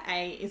Papa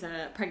A is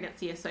a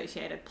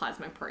pregnancy-associated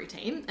plasma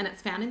protein, and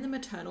it's found in the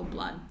maternal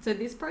blood. So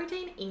this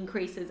protein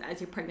increases as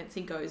your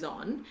pregnancy goes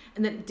on,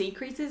 and then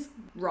decreases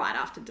right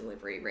after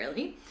delivery,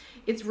 really.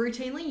 It's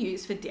routinely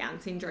used for Down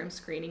syndrome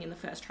screening in the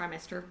first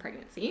trimester of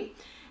pregnancy,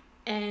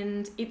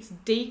 and its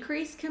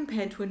decrease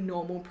compared to a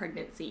normal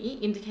pregnancy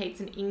indicates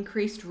an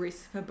increased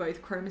risk for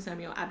both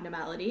chromosomal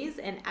abnormalities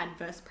and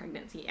adverse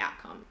pregnancy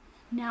outcome.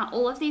 Now,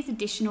 all of these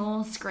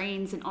additional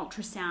screens and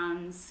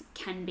ultrasounds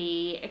can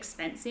be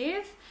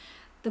expensive.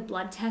 The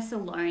blood tests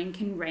alone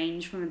can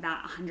range from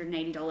about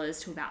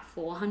 $180 to about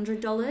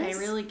 $400. They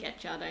really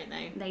get you, don't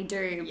they? They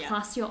do, Yeah.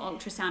 plus your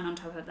ultrasound on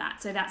top of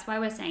that. So that's why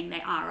we're saying they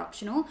are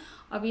optional.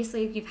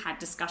 Obviously, if you've had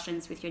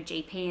discussions with your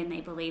GP and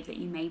they believe that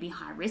you may be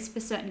high risk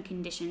for certain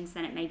conditions,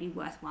 then it may be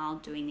worthwhile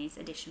doing these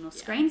additional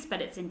screens, but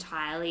it's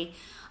entirely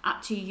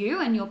up to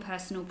you and your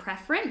personal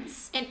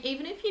preference. And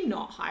even if you're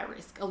not high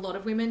risk, a lot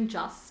of women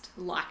just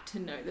like to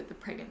know that the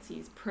pregnancy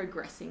is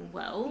progressing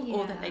well,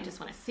 or that they just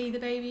want to see the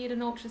baby at an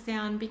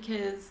ultrasound,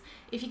 because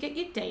if you get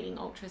your dating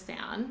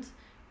ultrasound,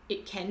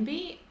 it can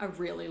be a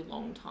really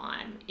long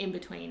time in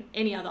between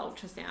any other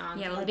ultrasound.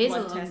 Yeah, well, or it is a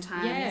blood long test.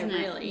 time, Yeah, isn't it?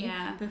 really.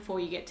 Yeah. Before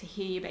you get to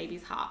hear your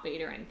baby's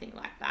heartbeat or anything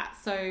like that.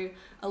 So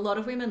a lot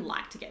of women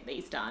like to get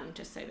these done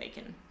just so they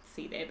can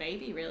see their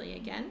baby really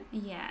again.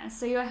 Yeah,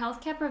 so your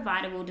healthcare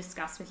provider will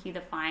discuss with you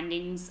the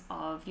findings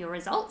of your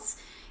results.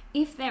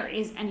 If there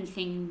is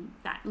anything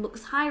that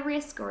looks high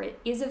risk or it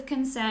is of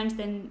concern,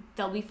 then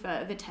there'll be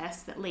further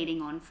tests that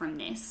leading on from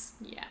this.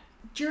 Yeah.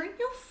 During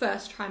your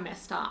first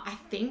trimester, I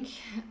think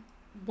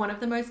one of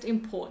the most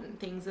important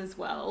things as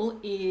well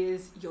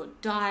is your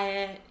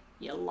diet,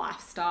 your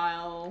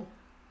lifestyle.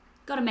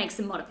 Got to make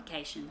some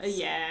modifications.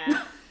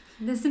 Yeah.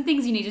 There's some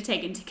things you need to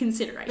take into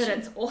consideration. But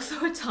it's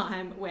also a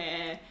time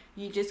where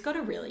you just got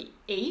to really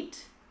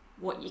eat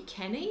what you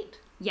can eat.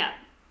 Yeah.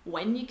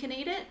 When you can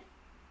eat it.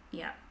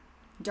 Yeah.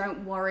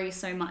 Don't worry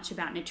so much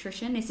about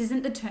nutrition. This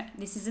isn't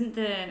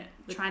the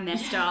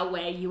trimester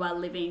where you are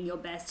living your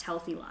best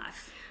healthy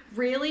life.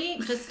 Really,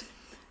 just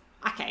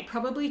okay.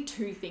 Probably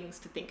 2 things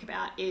to think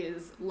about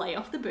is lay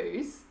off the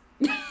booze.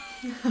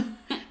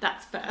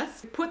 That's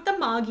first. Put the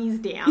margies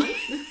down,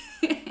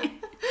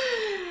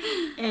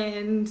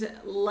 and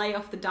lay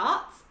off the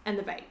darts and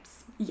the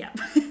vapes. Yep.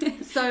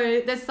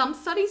 So there's some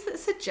studies that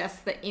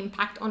suggest the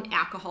impact on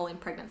alcohol in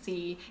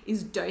pregnancy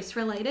is dose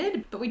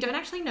related, but we don't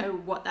actually know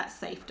what that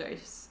safe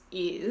dose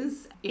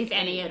is. If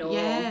any at all.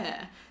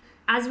 Yeah.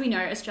 As we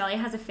know, Australia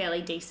has a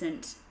fairly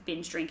decent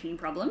binge drinking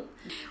problem,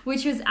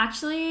 which was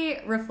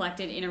actually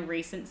reflected in a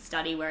recent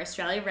study where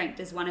Australia ranked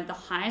as one of the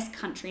highest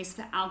countries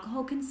for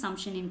alcohol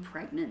consumption in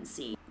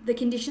pregnancy. The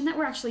condition that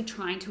we're actually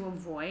trying to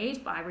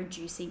avoid by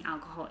reducing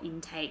alcohol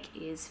intake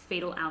is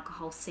fetal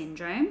alcohol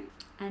syndrome,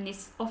 and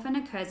this often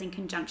occurs in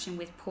conjunction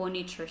with poor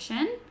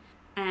nutrition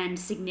and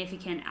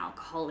significant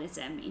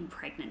alcoholism in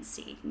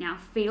pregnancy. Now,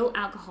 fetal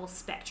alcohol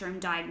spectrum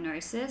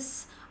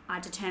diagnosis are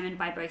determined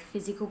by both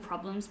physical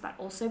problems but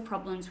also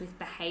problems with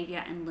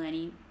behaviour and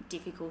learning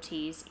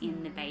difficulties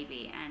in the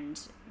baby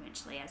and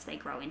eventually as they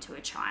grow into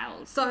a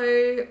child.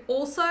 So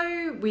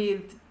also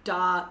with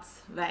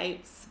darts,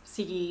 vapes,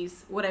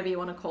 ciggies, whatever you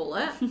want to call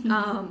it,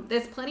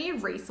 there's plenty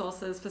of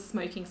resources for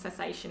smoking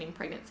cessation in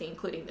pregnancy,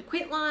 including the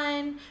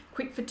Quitline,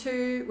 Quit for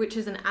Two, which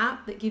is an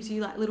app that gives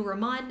you like little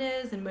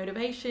reminders and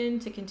motivation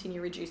to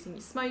continue reducing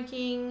your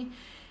smoking.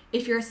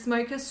 If you're a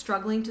smoker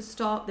struggling to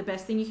stop, the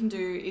best thing you can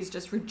do is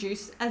just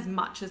reduce as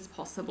much as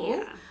possible.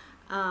 Yeah.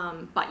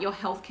 But your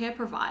healthcare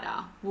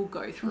provider will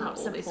go through all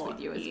this with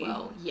you as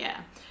well. Yeah.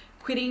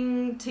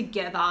 Quitting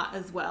together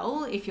as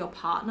well. If your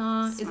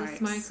partner is a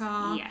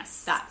smoker,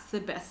 yes, that's the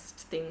best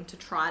thing to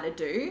try to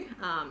do.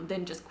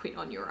 Then just quit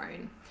on your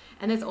own.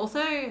 And there's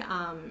also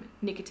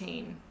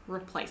nicotine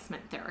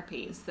replacement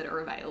therapies that are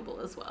available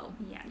as well.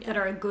 Yeah, that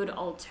are a good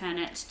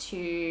alternate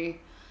to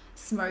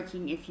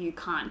smoking if you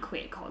can't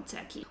quit cold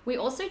turkey. We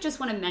also just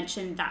want to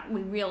mention that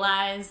we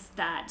realise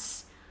that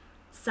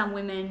some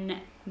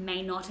women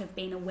may not have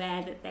been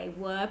aware that they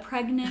were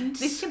pregnant.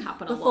 This can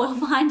happen a before lot.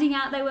 finding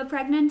out they were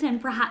pregnant, and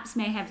perhaps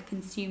may have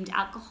consumed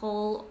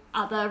alcohol,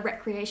 other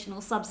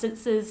recreational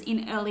substances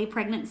in early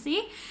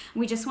pregnancy.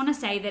 We just want to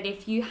say that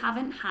if you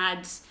haven't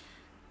had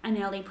an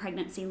early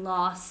pregnancy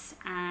loss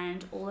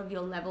and all of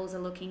your levels are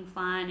looking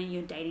fine and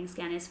your dating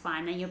scan is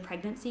fine, then your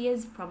pregnancy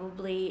is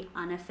probably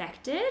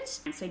unaffected.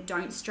 And so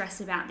don't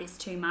stress about this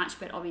too much,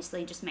 but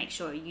obviously just make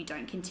sure you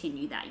don't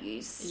continue that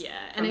use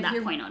from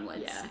that point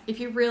onwards. Yeah,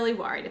 if you're really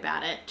worried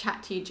about it,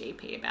 chat to your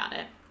GP about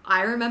it.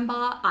 I remember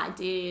I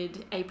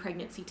did a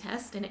pregnancy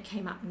test and it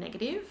came up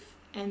negative.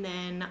 And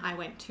then I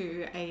went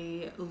to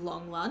a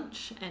long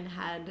lunch and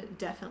had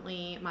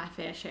definitely my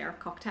fair share of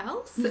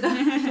cocktails.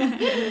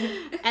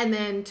 And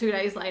then 2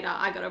 days later,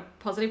 I got a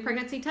positive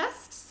pregnancy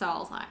test. So I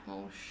was like,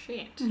 oh,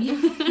 shit.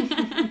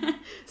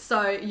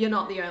 So you're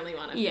not the only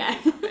one. Yeah.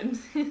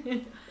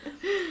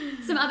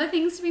 Some other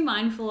things to be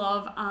mindful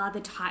of are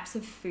the types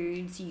of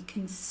foods you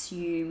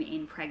consume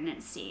in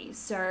pregnancy.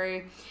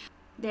 So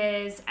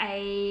there's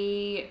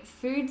a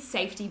food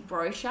safety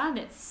brochure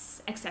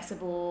that's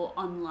accessible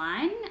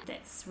online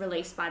that's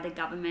released by the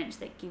government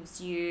that gives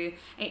you,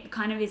 it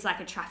kind of is like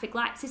a traffic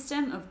light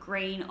system of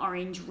green,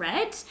 orange,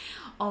 red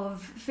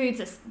of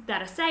foods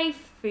that are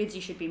safe, foods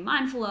you should be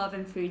mindful of,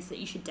 and foods that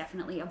you should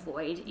definitely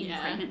avoid in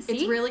pregnancy.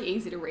 It's really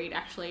easy to read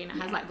actually, and it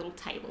has like little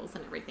tables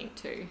and everything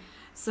too.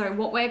 So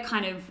what we're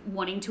kind of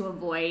wanting to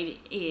avoid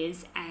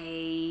is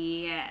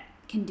a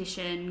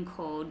condition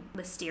called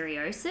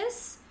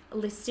listeriosis.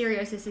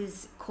 Listeriosis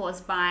is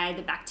caused by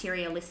the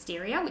bacteria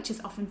Listeria, which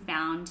is often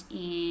found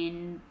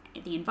in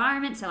the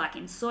environment, so like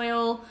in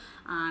soil,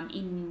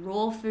 in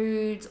raw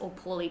foods or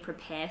poorly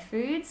prepared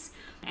foods.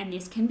 And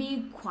this can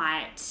be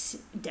quite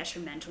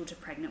detrimental to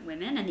pregnant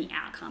women and the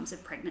outcomes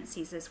of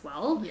pregnancies as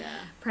well. Yeah.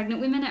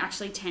 Pregnant women are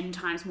actually 10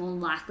 times more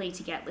likely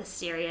to get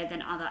Listeria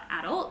than other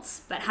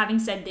adults. But having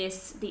said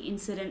this, the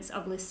incidence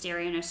of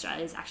Listeria in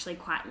Australia is actually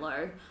quite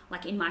low.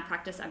 Like in my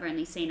practice, I've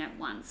only seen it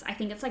once. I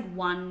think it's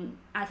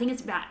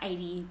about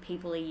 80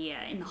 people a year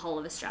in the whole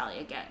of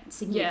Australia get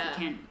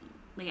significantly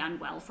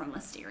unwell from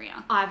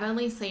Listeria. I've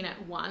only seen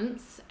it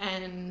once,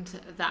 and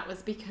that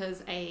was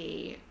because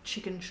a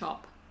chicken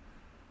shop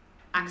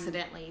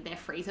accidentally their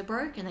freezer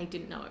broke and they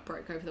didn't know it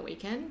broke over the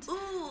weekend.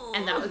 Ooh.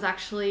 And that was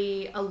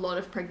actually a lot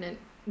of pregnant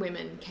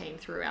women came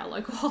through our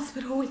local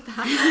hospital with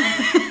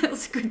that. It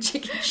was a good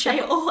chicken shop.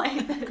 They all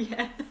ate it,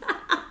 yeah.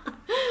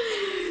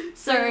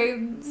 So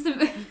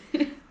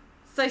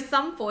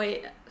some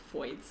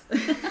voids.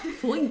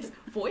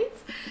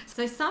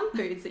 So some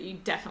foods that you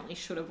definitely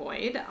should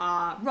avoid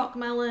are rock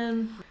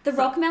melon.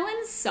 Rock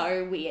melon's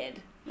so weird.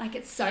 Like,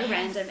 it's so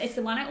random. It's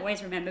the one I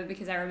always remember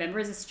because I remember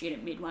as a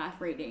student midwife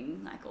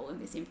reading like all of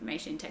this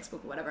information,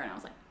 textbook or whatever, and I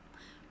was like,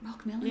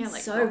 Rock melon? Yeah,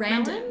 like so rock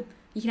random. melon.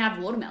 You can have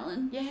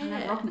watermelon. Yeah. You can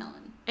have rock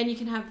melon. And you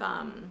can have,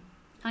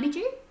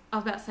 Honeydew? I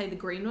was about to say the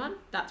green one.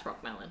 That's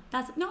rock melon.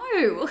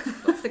 No.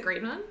 What's the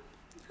green one?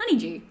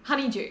 Honeydew.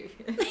 Honeydew.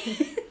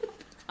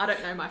 I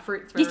don't know my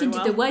fruits very Listen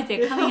well. to the words,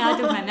 they're coming out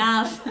of my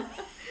mouth.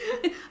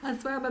 I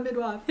swear I'm a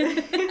midwife.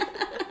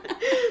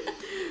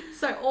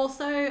 So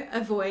also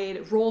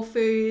avoid raw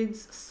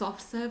foods,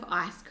 soft serve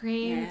ice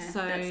cream. Yeah, so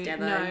that's Devo.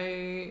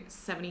 no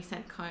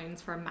 70-cent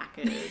cones from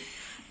Macca's.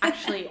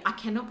 Actually, I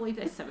cannot believe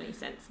they're 70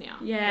 cents now.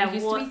 Yeah, They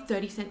used to be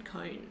 30-cent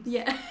cones.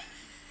 Yeah.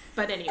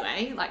 But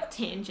anyway, like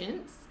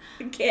tangents.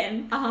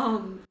 Again.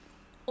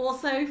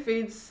 Also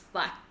foods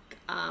like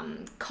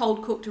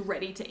cold cooked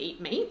ready to eat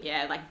meat.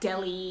 Yeah, like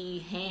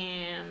deli,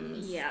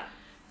 hams. Yeah.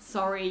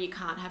 Sorry, you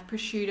can't have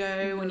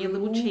prosciutto on your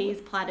little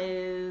cheese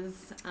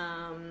platters.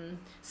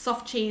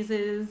 Soft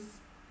cheeses.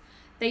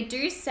 They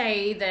do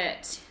say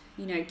that,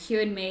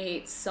 cured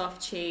meats,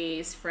 soft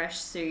cheese, fresh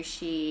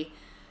sushi,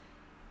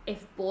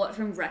 if bought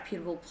from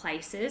reputable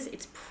places,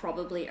 it's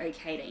probably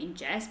okay to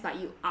ingest, but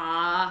you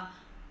are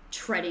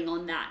treading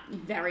on that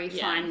very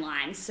fine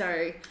line.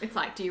 So it's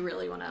like, do you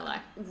really want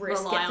to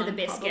risk rely it for on the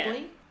biscuit?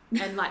 Probably?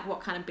 And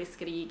what kind of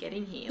biscuit are you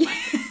getting here?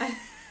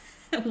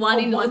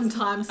 Like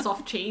one-time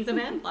soft cheese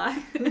event,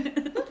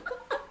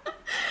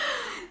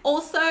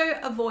 Also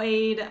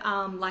avoid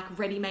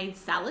ready-made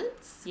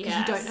salads because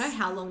you don't know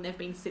how long they've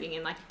been sitting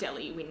in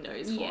deli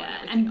windows for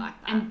and everything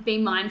like that. And be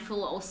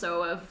mindful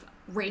also of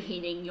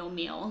reheating your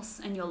meals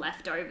and your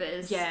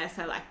leftovers. Yeah,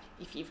 so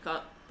if you've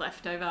got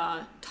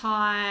leftover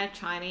Thai,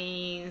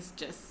 Chinese,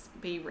 just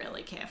be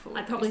really careful.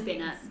 I'd probably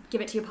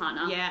give it to your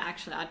partner. Yeah,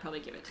 actually, I'd probably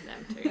give it to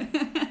them too.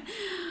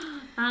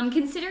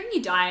 Considering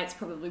your diet's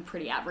probably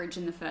pretty average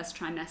in the first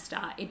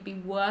trimester, it'd be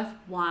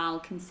worthwhile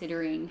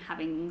considering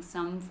having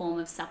some form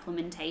of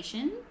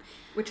supplementation.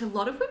 Which a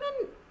lot of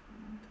women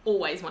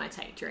always want to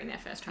take during their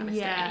first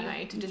trimester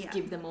anyway, to just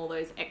give them all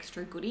those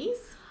extra goodies.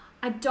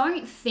 I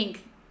don't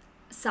think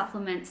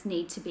supplements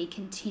need to be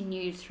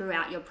continued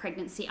throughout your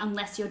pregnancy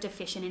unless you're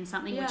deficient in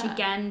something, which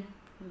again,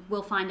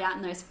 we'll find out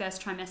in those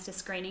first trimester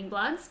screening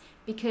bloods,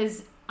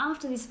 because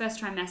after this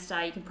first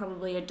trimester, you can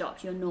probably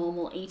adopt your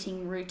normal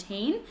eating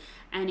routine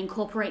and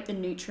incorporate the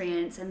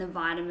nutrients and the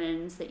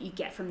vitamins that you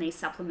get from these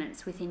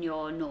supplements within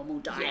your normal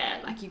diet. Yeah,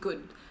 like your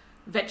good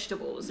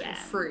vegetables and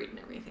fruit and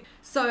everything.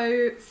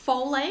 So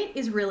folate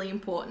is really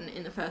important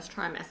in the first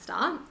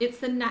trimester. It's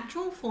the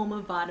natural form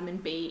of vitamin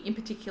B, in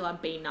particular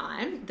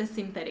B9. The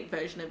synthetic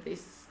version of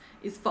this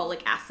is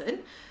folic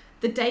acid.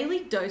 The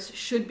daily dose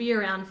should be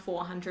around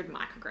 400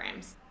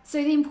 micrograms.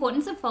 So the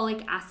importance of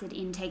folic acid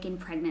intake in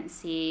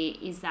pregnancy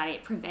is that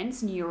it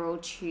prevents neural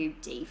tube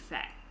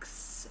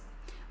defects,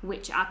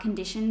 which are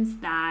conditions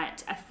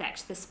that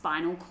affect the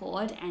spinal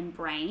cord and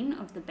brain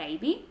of the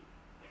baby.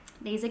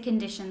 These are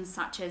conditions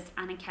such as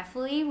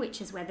anencephaly,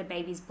 which is where the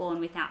baby's born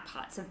without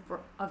parts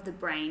of the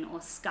brain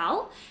or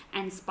skull,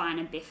 and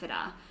spina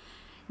bifida.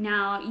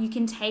 Now, you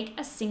can take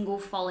a single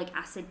folic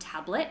acid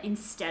tablet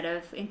instead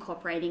of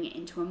incorporating it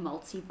into a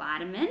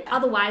multivitamin.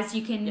 Otherwise,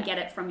 you can get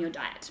it from your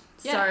diet.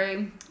 Yeah.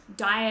 So,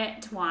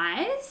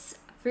 diet-wise,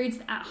 foods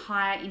that are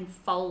higher in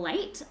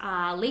folate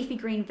are leafy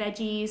green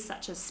veggies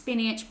such as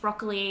spinach,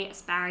 broccoli,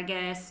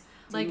 asparagus,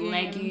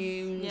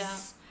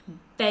 legumes,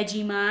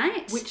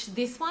 Vegemite. Which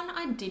this one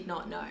I did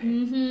not know.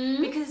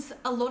 Mm-hmm. Because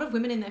a lot of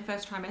women in their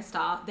first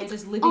trimester, they're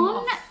just living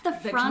on off the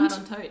Vegemite front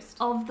on toast.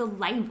 of the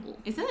label.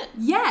 Is it?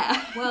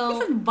 Yeah.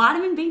 Well, it says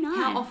vitamin B9.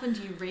 How often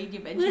do you read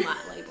your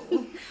Vegemite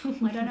label?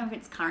 I don't know if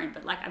it's current,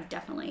 but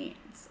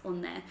it's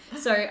on there.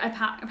 So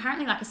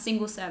apparently a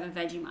single serve of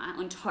Vegemite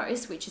on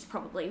toast, which is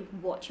probably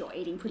what you're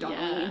eating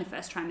predominantly in the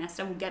first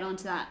trimester. We'll get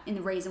onto that in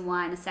the reason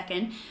why in a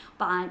second.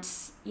 But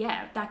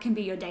yeah, that can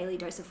be your daily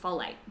dose of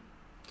folate.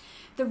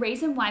 The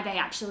reason why they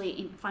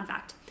actually, fun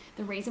fact,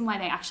 the reason why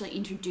they actually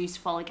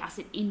introduced folic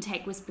acid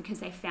intake was because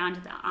they found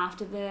that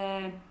after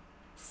the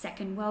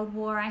Second World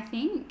War, I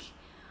think,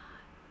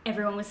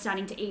 everyone was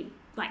starting to eat,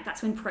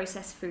 that's when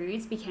processed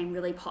foods became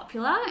really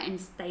popular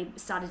and they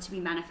started to be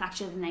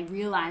manufactured, and they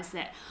realised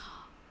that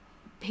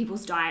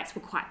people's diets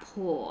were quite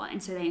poor,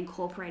 and so they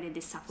incorporated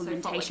this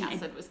supplementation. So folic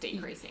acid was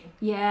decreasing.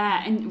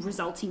 Yeah, and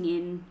resulting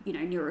in,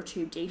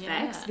 neurotube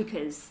defects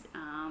because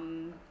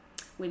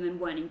women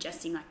weren't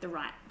ingesting the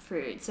right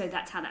food. So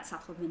that's how that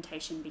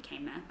supplementation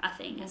became a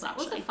thing. Well, that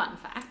was a fun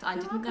fact. I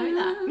didn't know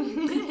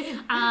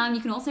that.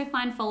 You can also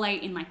find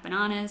folate in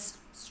bananas,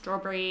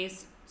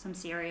 strawberries, some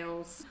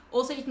cereals.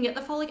 Also, you can get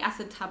the folic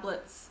acid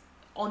tablets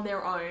on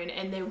their own,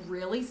 and they're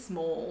really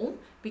small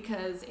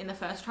because in the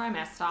first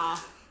trimester,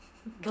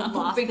 the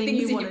last thing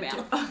you want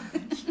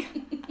to do...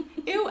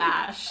 Ew,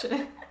 Ash.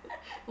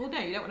 Well, no,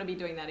 you don't want to be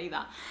doing that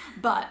either.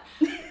 But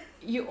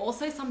you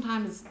also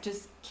sometimes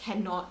just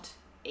cannot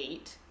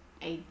eat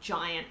a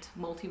giant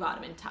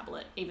multivitamin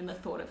tablet. Even the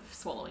thought of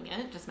swallowing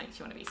it just makes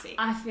you want to be sick.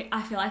 I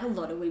feel like a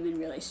lot of women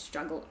really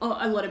struggle, or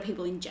a lot of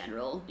people in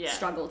general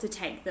struggle to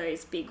take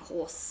those big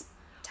horse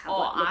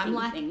tablet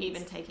I'm things.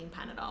 Even taking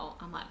Panadol.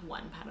 I'm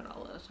one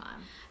Panadol at a time.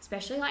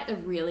 Especially the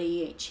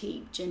really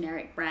cheap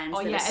generic brands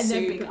that are and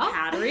they're super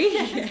powdery.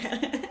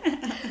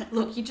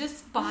 Look, you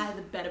just buy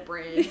the better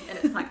bread and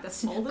it's like the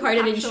small little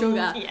coated in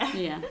capsules. sugar.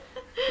 Yeah.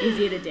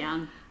 Easier to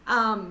down.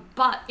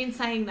 But in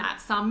saying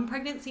that, some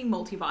pregnancy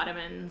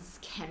multivitamins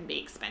can be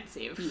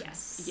expensive.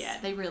 Yes. Yeah,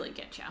 they really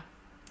get you.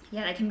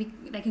 Yeah,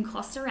 they can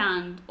cost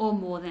around or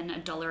more than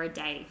 $1 a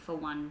day for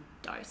one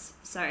dose.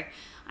 So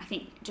I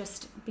think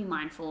just be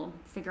mindful,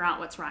 figure out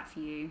what's right for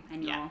you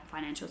and your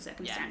financial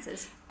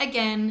circumstances.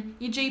 Again,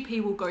 your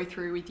GP will go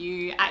through with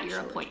you at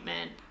your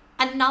appointment.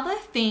 Another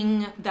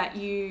thing that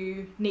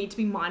you need to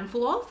be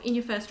mindful of in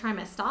your first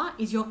trimester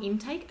is your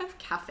intake of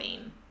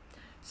caffeine.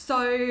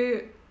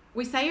 So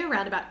we say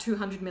around about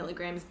 200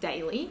 milligrams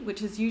daily,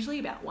 which is usually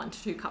about 1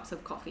 to 2 cups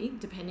of coffee,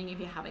 depending if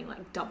you're having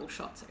like double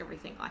shots,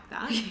 everything like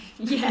that.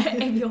 If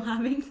you're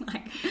having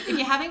if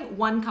you're having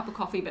 1 cup of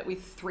coffee but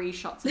with 3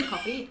 shots of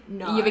coffee,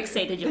 no. You've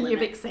exceeded your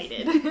limit. You've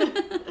exceeded.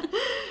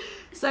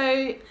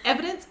 So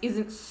evidence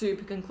isn't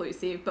super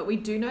conclusive, but we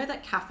do know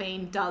that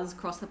caffeine does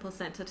cross the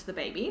placenta to the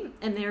baby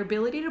and their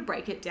ability to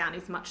break it down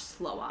is much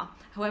slower.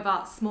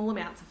 However, small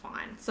amounts are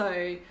fine.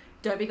 So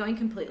don't be going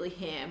completely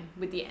ham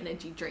with the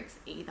energy drinks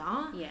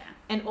either. Yeah.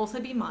 And also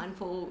be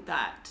mindful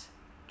that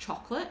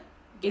chocolate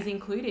is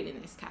included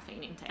in this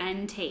caffeine intake.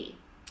 And tea.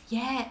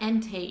 Yeah,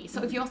 and tea.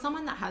 So if you're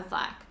someone that has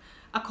like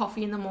a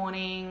coffee in the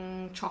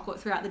morning, chocolate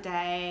throughout the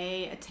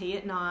day, a tea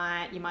at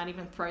night, you might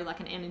even throw like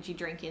an energy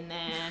drink in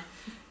there,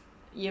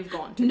 you've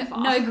gone too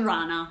far. No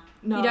guarana.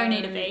 No, you don't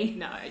need to be.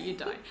 No, you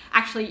don't.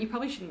 Actually, you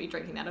probably shouldn't be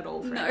drinking that at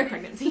all throughout your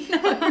pregnancy.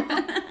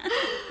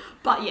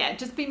 But yeah,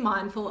 just be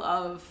mindful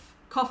of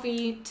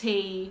coffee,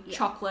 tea,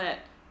 chocolate.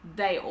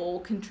 They all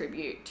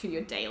contribute to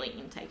your daily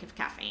intake of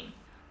caffeine.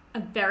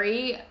 A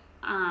very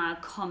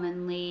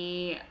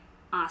commonly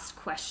asked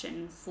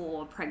question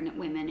for pregnant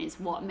women is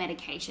what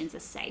medications are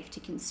safe to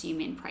consume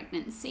in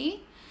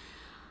pregnancy.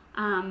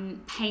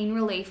 Pain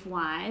relief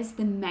wise,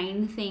 the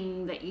main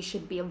thing that you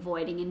should be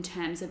avoiding in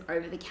terms of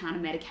over-the-counter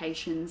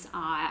medications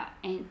are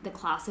the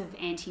class of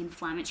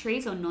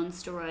anti-inflammatories or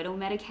non-steroidal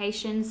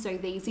medications. So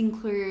these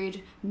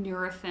include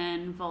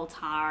Nurofen,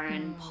 Voltaren,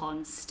 and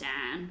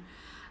Ponstan.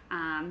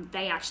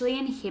 They actually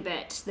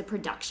inhibit the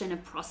production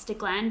of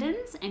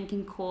prostaglandins and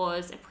can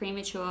cause the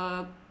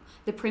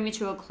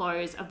premature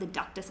close of the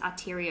ductus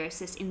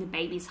arteriosus in the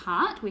baby's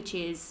heart, which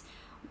is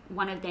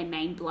one of their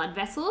main blood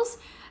vessels.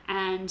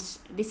 And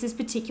this is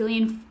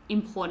particularly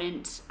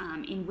important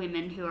in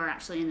women who are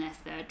actually in their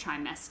 3rd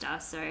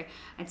trimester. So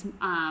it's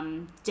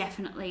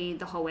definitely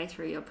the whole way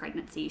through your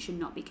pregnancy, you should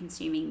not be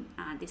consuming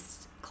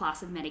this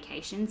class of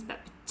medications,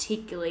 but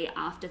particularly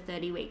after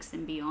 30 weeks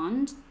and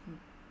beyond,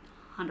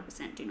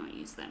 100% do not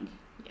use them.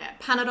 Yeah,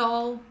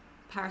 Panadol,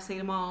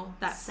 paracetamol,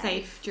 that's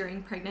safe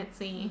during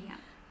pregnancy. Yeah.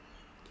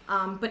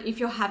 But if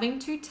you're having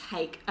to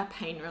take a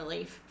pain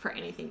relief for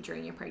anything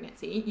during your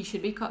pregnancy, you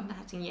should be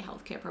contacting your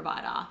healthcare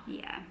provider.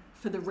 Yeah.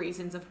 For the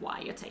reasons of why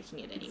you're taking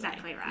it anyway.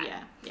 Exactly right.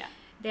 Yeah.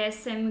 There's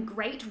some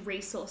great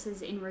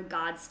resources in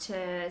regards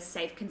to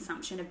safe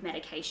consumption of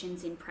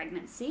medications in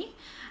pregnancy.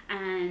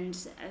 And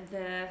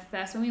the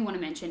first one we want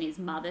to mention is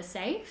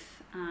MotherSafe.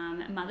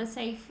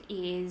 MotherSafe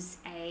is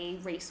a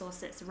resource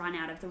that's run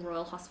out of the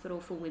Royal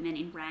Hospital for Women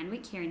in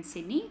Randwick here in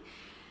Sydney.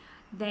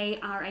 They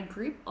are a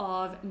group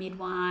of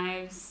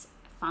midwives,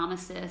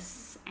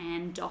 pharmacists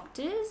and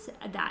doctors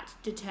that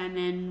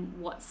determine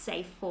what's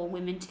safe for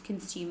women to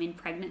consume in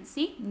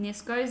pregnancy. And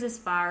this goes as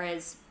far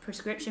as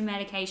prescription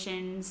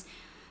medications,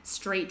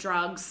 street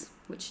drugs,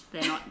 which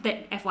they're not,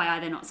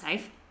 FYI, they're not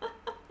safe,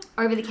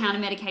 over-the-counter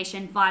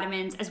medication,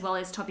 vitamins, as well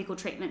as topical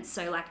treatments,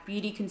 so like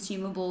beauty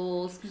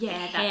consumables,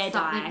 that's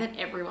something that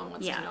everyone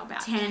wants to know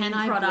about. Can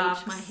I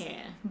bleach my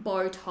hair?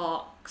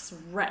 Botox,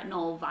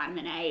 retinol,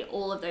 vitamin A,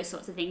 all of those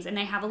sorts of things. And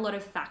they have a lot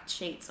of fact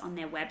sheets on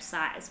their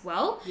website as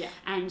well. Yeah.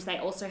 And they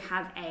also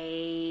have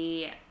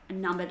a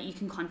number that you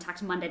can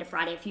contact Monday to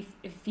Friday if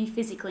you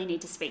physically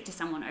need to speak to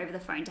someone over the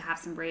phone to have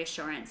some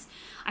reassurance.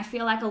 I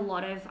feel like a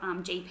lot of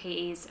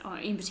GPs, or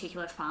in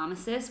particular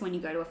pharmacists, when you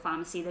go to a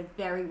pharmacy, they're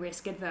very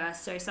risk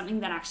adverse. So something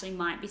that actually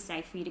might be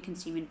safe for you to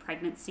consume in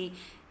pregnancy,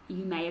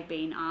 you may have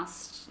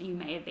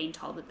been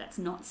told that that's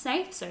not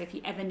safe. So if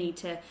you ever need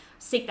to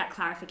seek that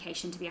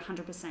clarification to be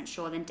 100%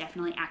 sure, then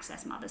definitely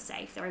access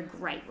MotherSafe. They're a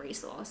great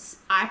resource.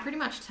 I pretty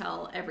much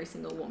tell every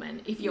single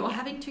woman, if you're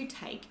having to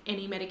take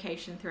any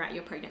medication throughout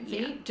your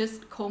pregnancy,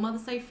 just call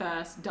MotherSafe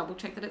first, double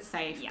check that it's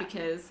safe,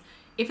 because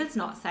if it's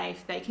not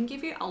safe, they can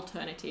give you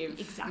alternative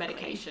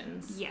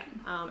medications. Yeah.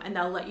 And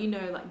they'll let you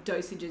know like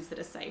dosages that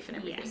are safe and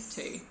everything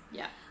too.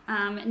 Yeah.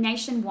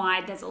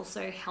 Nationwide, there's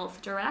also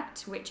Health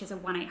Direct, which is a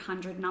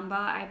 1-800 number,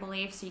 I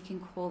believe, so you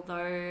can call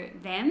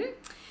them.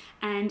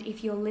 And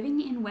if you're living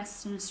in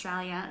Western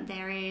Australia,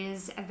 there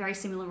is a very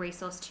similar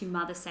resource to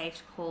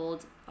MotherSafe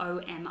called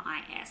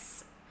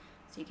OMIS,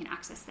 so you can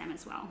access them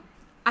as well.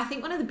 I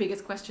think one of the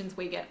biggest questions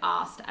we get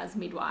asked as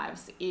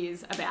midwives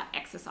is about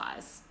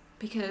exercise,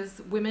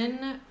 because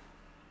women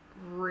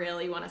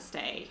really want to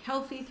stay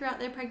healthy throughout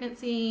their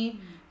pregnancy.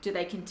 Do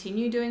they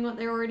continue doing what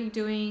they're already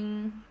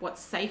doing?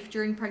 What's safe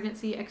during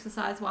pregnancy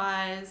exercise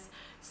wise?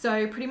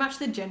 So pretty much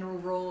the general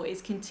rule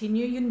is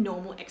continue your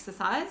normal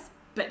exercise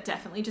but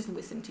definitely just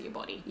listen to your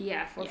body.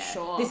 Yeah, for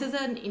sure. This is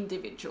an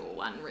individual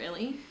one,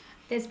 really.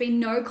 There's been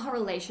no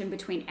correlation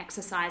between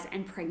exercise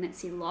and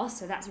pregnancy loss,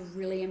 so that's a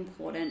really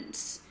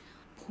important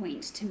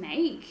point to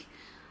make.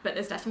 But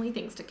there's definitely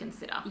things to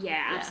consider.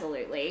 Yeah,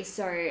 absolutely.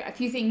 So a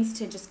few things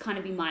to just kind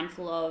of be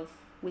mindful of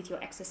with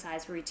your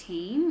exercise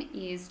routine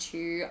is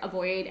to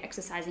avoid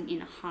exercising in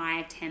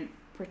high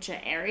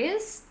temperature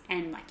areas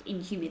and like in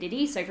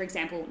humidity. So for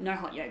example, no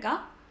hot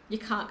yoga. You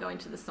can't go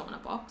into the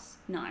sauna box.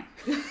 No.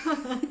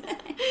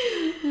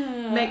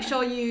 Make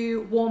sure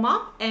you warm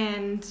up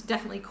and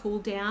definitely cool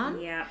down.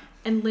 Yeah.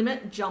 And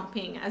limit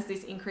jumping, as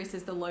this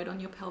increases the load on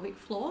your pelvic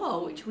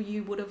floor, which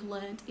you would have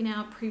learnt in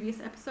our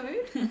previous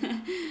episode.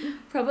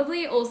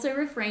 Probably also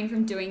refrain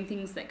from doing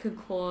things that could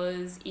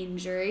cause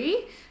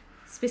injury,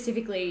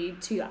 specifically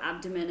to your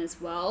abdomen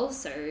as well.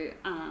 So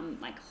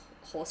like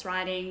horse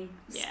riding,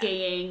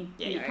 skiing.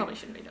 Yeah, you probably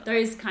shouldn't be doing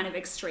those kind of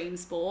extreme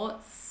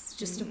sports.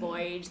 Just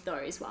avoid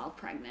those while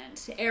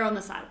pregnant. Err on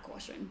the side of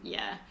caution.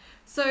 Yeah.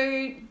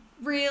 So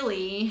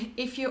really,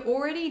 if you're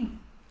already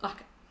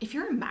if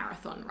you're a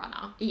marathon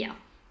runner,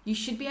 you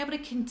should be able to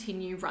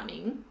continue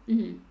running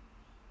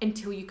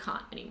until you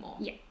can't anymore.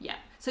 Yeah.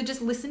 So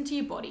just listen to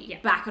your body. Yeah.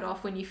 Back it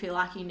off when you feel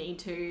like you need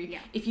to. Yeah.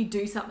 If you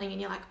do something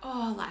and you're like,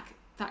 oh, like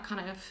that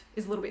kind of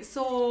is a little bit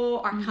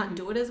sore, or I can't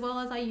do it as well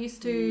as I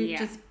used to,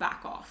 just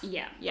back off.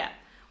 Yeah. Yeah.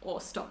 Or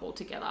stop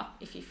altogether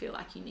if you feel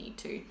like you need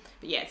to.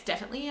 But yeah, it's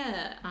definitely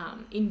a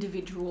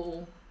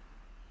individual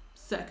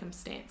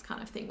circumstance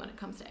kind of thing when it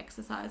comes to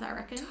exercise, I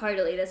reckon.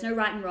 Totally. There's no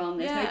right and wrong.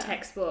 There's no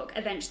textbook.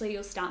 Eventually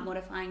you'll start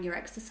modifying your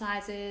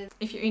exercises.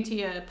 If you're into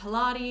your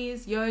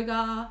Pilates,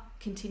 yoga,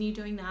 continue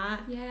doing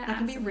that. Yeah, that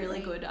can be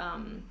really good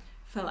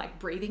for like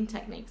breathing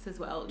techniques as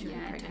well during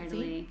pregnancy.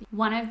 Totally.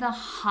 One of the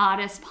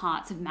hardest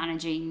parts of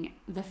managing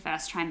the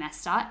first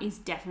trimester is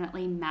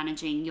definitely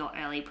managing your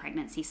early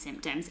pregnancy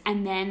symptoms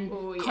and then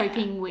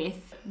coping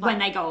with when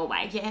they go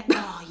away. Yeah.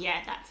 Oh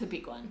yeah, that's a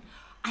big one.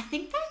 I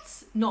think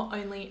that's not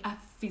only a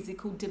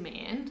physical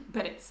demand,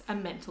 but it's a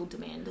mental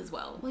demand as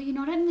well. Well, you're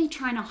not only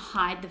trying to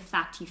hide the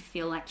fact you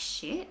feel like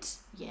shit.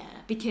 Yeah.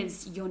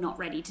 Because you're not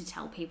ready to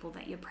tell people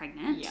that you're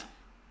pregnant. Yeah.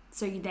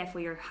 So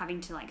therefore you're having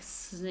to like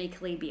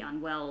sneakily be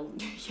unwell.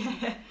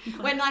 Yeah.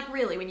 When like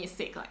really when you're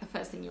sick, like the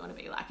first thing you want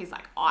to be like is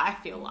like, I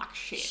feel like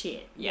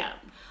shit. Yeah.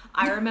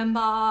 I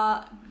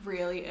remember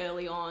really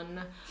early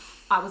on,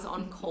 I was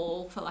on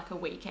call for like a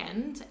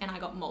weekend and I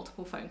got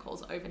multiple phone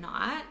calls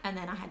overnight, and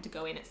then I had to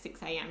go in at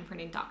 6 a.m. for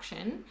an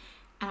induction.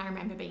 And I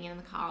remember being in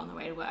the car on the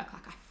way to work,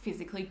 like I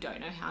physically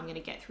don't know how I'm going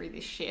to get through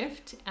this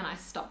shift. And I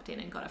stopped in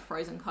and got a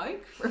frozen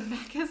Coke from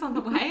Macca's on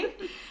the way.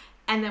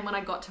 And then when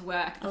I got to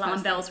work,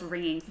 alarm bells were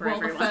ringing for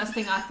everyone. The first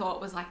thing I thought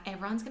was like,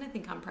 everyone's going to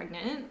think I'm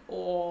pregnant,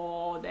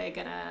 or they're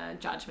going to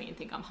judge me and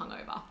think I'm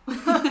hungover.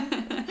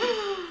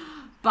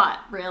 But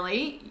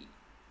really,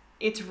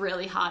 it's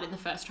really hard in the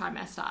first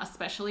trimester,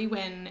 especially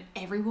when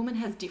every woman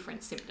has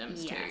different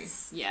symptoms too.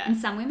 Yeah. And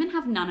some women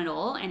have none at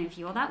all. And if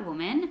you're that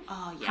woman,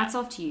 hats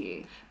off to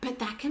you. But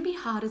that can be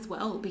hard as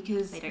well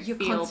because you're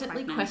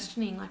constantly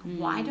questioning, like,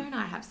 why don't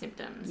I have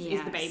symptoms? Yes.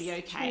 Is the baby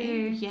okay?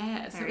 True.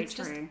 Yeah. So Very it's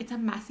true. it's a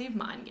massive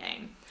mind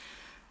game.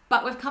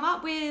 But we've come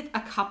up with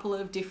a couple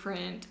of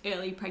different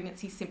early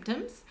pregnancy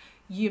symptoms.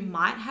 You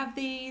might have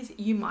these,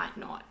 you might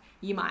not.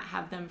 You might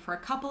have them for a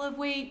couple of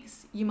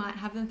weeks. You might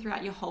have them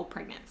throughout your whole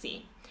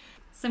pregnancy.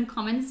 Some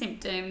common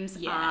symptoms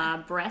are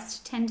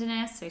breast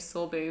tenderness, so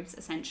sore boobs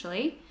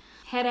essentially,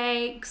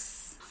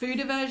 headaches, food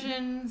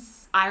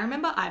aversions. I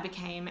remember I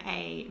became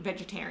a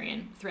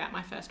vegetarian throughout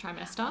my first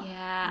trimester.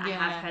 Yeah. I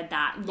have heard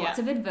that. Lots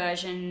of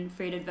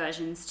food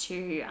aversions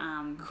to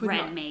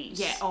red meat.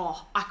 Yeah,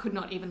 I could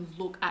not even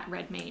look at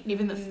red meat.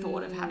 Even the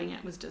thought of having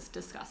it was just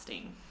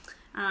disgusting.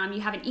 You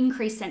have an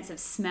increased sense of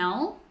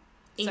smell.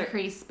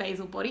 Increased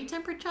basal body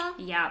temperature.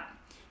 Yeah.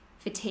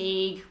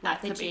 Fatigue,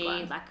 that's a big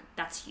one. Like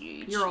that's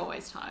huge. You're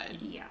always tired.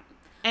 Yeah.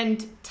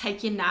 And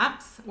take your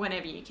naps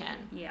whenever you can.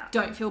 Yeah.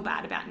 Don't feel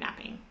bad about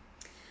napping.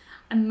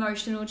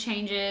 Emotional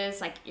changes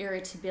like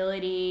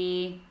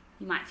irritability.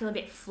 You might feel a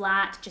bit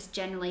flat, just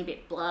generally a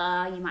bit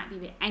blah. You might be a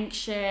bit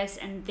anxious.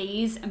 And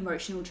these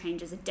emotional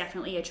changes are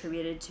definitely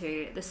attributed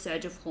to the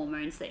surge of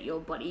hormones that your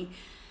body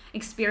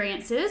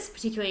experiences,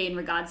 particularly in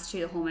regards to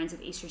the hormones of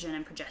estrogen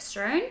and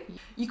progesterone.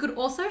 You could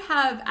also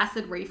have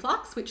acid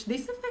reflux, which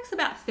this affects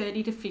about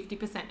 30 to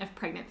 50% of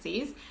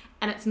pregnancies,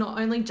 and it's not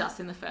only just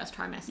in the first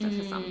trimester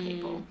for some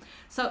people.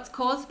 So it's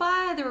caused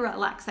by the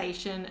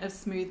relaxation of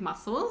smooth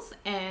muscles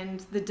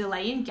and the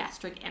delay in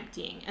gastric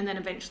emptying, and then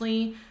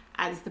eventually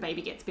as the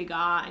baby gets bigger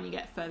and you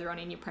get further on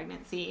in your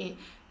pregnancy,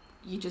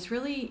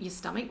 your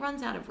stomach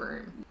runs out of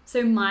room.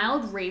 So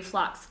mild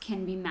reflux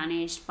can be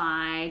managed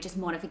by just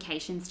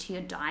modifications to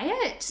your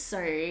diet.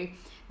 So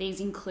These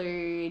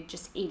include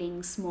just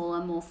eating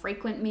smaller, more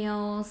frequent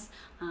meals,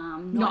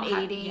 not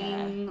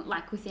eating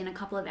like within a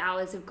couple of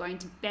hours of going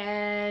to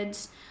bed,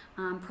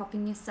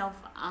 propping yourself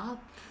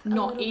up.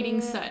 Not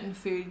eating certain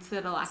foods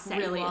that are like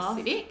really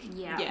acidic.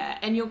 Yeah.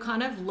 And you'll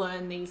kind of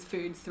learn these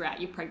foods throughout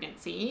your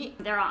pregnancy.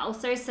 There are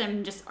also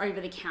some just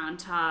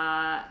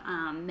over-the-counter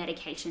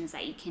medications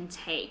that you can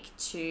take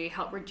to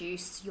help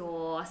reduce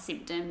your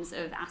symptoms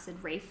of acid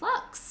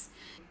reflux.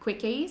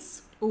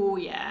 Quickies. Oh,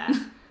 yeah.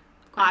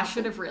 I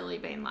should have really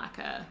been like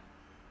a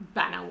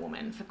banner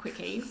woman for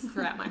quickies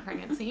throughout my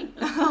pregnancy.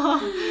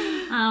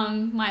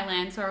 My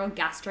Lansor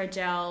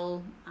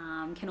Gastrogel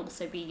can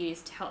also be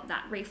used to help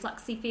that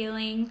refluxy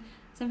feeling.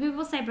 Some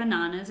people say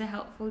bananas are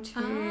helpful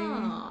too.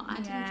 Oh, I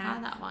didn't try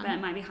that one. But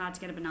it might be hard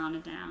to get a banana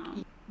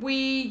down. We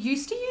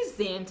used to use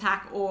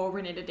Zantac or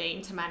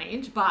ranitidine to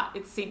manage, but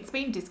it's since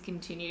been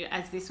discontinued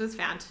as this was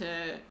found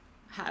to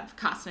have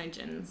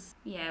carcinogens.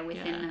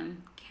 Within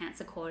them,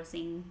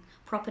 cancer-causing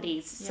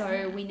properties.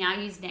 So we now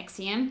use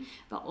Nexium,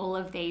 but all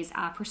of these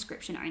are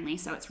prescription only.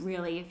 So it's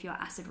really, if your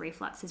acid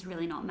reflux is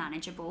really not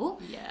manageable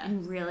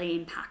and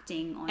really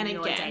impacting on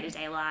your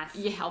day-to-day life.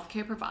 Your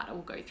healthcare provider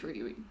will go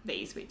through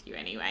these with you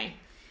anyway.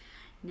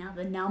 Now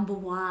the number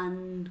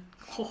one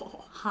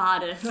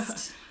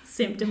hardest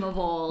symptom of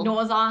all.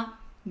 Nausea.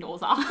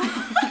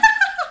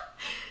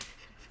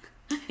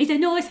 It's a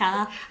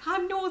nausea.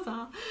 I'm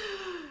nausea.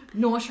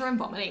 Nausea and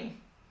vomiting.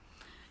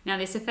 Now,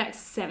 this affects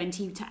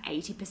 70 to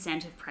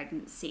 80% of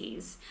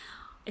pregnancies.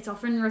 It's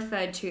often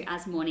referred to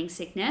as morning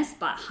sickness,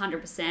 but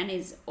 100%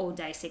 is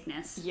all-day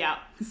sickness. Yeah.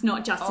 It's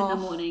not just in the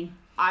morning.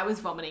 I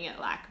was vomiting at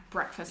like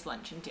breakfast,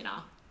 lunch and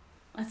dinner.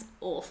 That's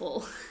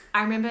awful.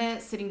 I remember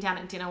sitting down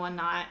at dinner one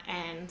night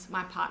and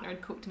my partner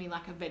had cooked me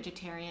like a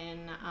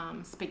vegetarian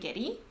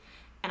spaghetti.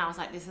 And I was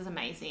like, this is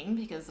amazing,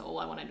 because all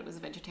I wanted was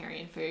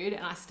vegetarian food.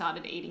 And I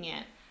started eating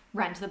it,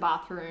 ran to the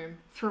bathroom,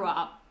 threw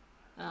up.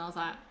 And I was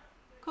like,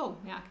 cool,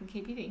 yeah, I can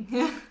keep eating.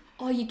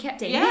 Oh, you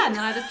kept eating? Yeah, and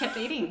then I just kept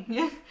eating.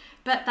 Yeah.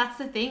 But that's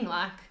the thing,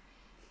 like,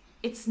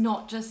 it's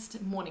not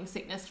just morning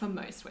sickness for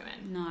most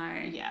women. No.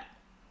 Yeah.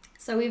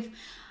 So we've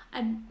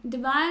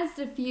devised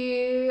a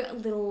few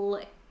little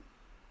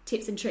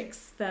tips and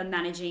tricks for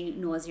managing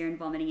nausea and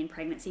vomiting in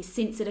pregnancy,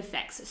 since it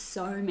affects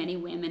so many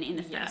women in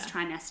the first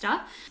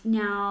trimester.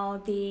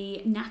 Now,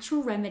 the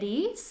natural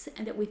remedies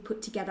that we've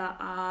put together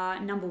are,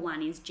 number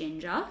one is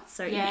ginger.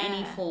 So in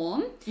any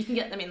form. You can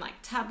get them in like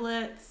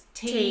tablets,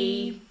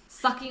 tea,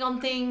 sucking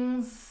on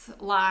things,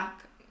 like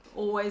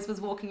always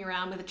was walking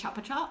around with a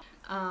Chupa Chup.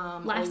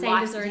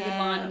 Lifesavers are a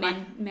good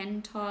one,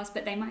 Mentos,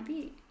 but they might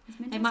be...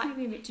 Mentos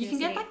be a bit too you can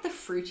get sweet. like the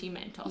fruity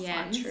Mentos ones.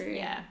 Yeah, true.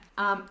 Yeah.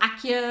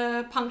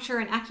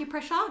 Acupuncture and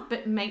acupressure,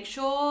 but make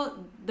sure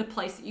the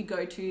place that you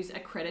go to is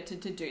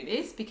accredited to do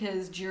this,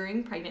 because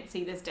during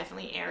pregnancy there's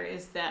definitely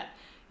areas that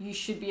you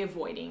should be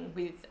avoiding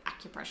with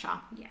acupressure.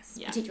 Yes,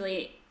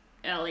 particularly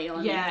early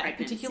on in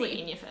pregnancy. Particularly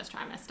in your first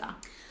trimester.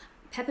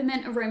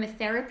 Peppermint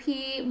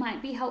aromatherapy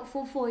might be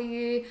helpful for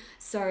you.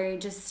 So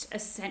just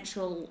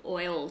essential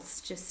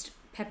oils, just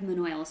peppermint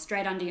oil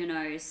straight under your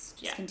nose.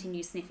 Just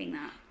continue sniffing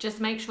that. Just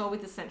make sure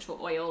with essential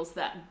oils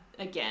that,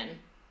 again,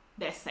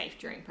 they're safe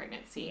during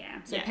pregnancy.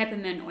 Yeah, so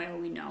peppermint oil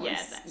we know is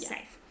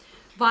safe.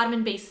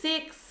 Vitamin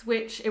B6,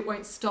 which it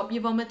won't stop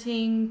your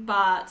vomiting,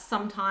 but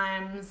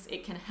sometimes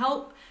it can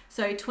help.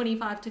 So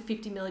 25 to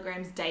 50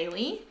 milligrams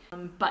daily,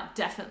 but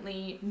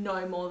definitely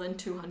no more than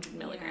 200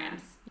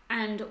 milligrams.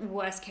 And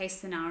worst case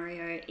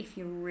scenario, if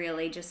you're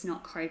really just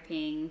not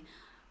coping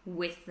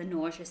with the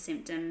nausea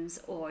symptoms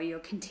or you're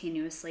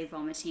continuously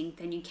vomiting,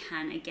 then you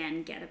can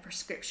again get a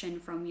prescription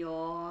from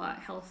your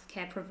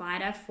healthcare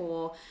provider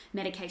for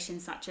medications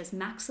such as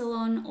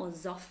Maxilon or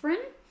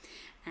Zofran,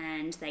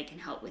 and they can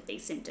help with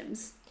these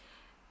symptoms.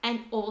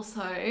 And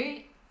also,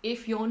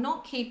 if you're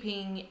not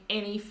keeping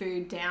any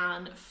food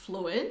down,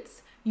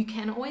 fluids, you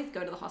can always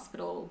go to the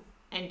hospital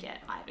and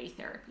get IV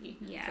therapy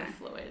for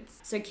fluids.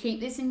 So keep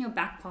this in your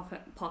back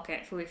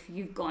pocket for if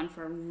you've gone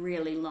for a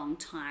really long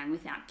time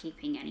without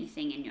keeping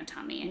anything in your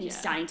tummy and you're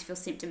starting to feel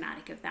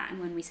symptomatic of that. And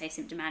when we say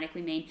symptomatic,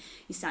 we mean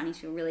you're starting to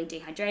feel really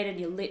dehydrated,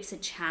 your lips are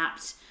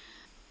chapped,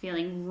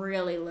 feeling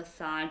really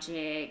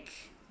lethargic,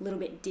 a little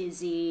bit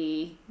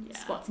dizzy,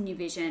 spots in your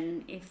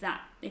vision.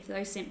 If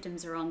those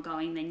symptoms are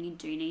ongoing, then you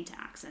do need to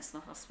access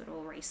the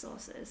hospital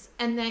resources.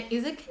 And there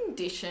is a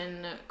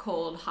condition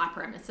called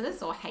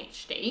hyperemesis, or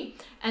HD,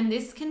 and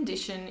this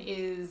condition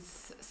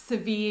is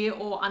severe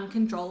or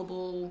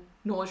uncontrollable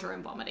nausea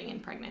and vomiting in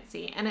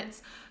pregnancy, and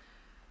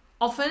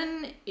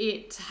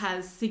it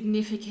has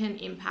significant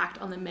impact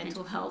on the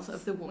mental health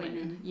of the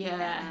woman.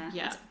 Yeah.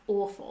 It's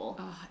awful.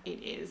 Oh,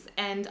 it is.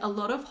 And a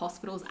lot of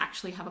hospitals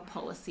actually have a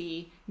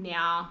policy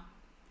now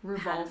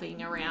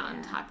revolving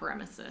around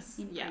hyperemesis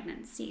in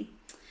pregnancy.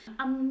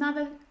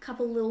 Another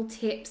couple little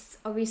tips,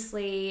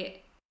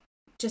 obviously,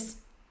 just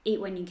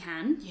eat when you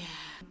can. Yeah.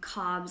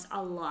 Carbs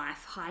are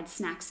life. Hide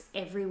snacks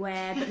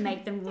everywhere, but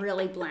make them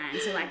really bland.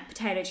 So like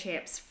potato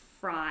chips,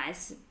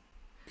 fries,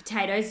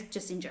 potatoes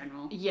just in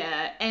general.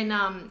 Yeah,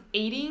 and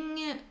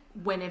eating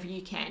whenever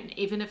you can,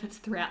 even if it's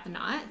throughout the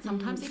night.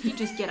 Sometimes if you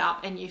just get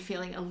up and you're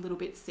feeling a little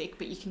bit sick,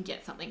 but you can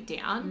get something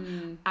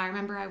down. I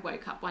remember I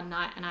woke up one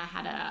night and I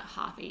had a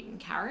half-eaten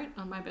carrot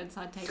on my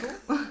bedside table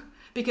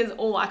because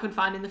all I could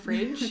find in the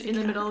fridge in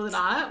the middle of the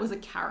night was a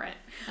carrot,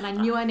 and I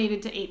knew I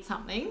needed to eat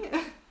something.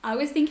 I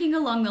was thinking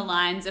along the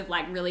lines of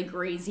like really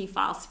greasy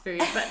fast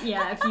food, but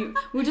yeah, we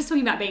were just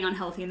talking about being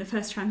unhealthy in the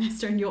first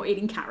trimester and you're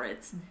eating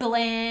carrots.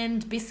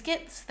 Bland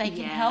biscuits, they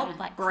can help,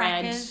 like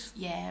bread, crackers.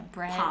 Yeah,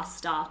 bread.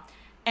 Pasta.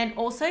 And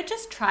also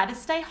just try to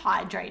stay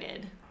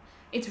hydrated.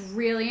 It's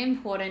really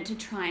important to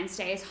try and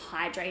stay as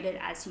hydrated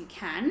as you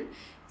can.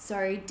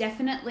 So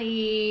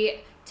definitely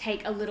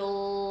take a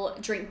little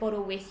drink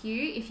bottle with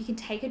you. If you can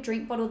take a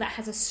drink bottle that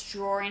has a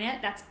straw in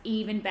it, that's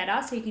even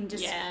better. So you can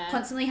just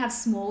constantly have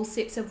small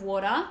sips of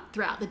water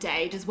throughout the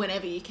day, just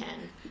whenever you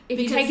can. If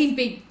you're taking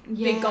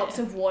big gulps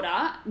of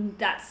water,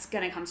 that's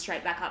going to come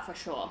straight back up for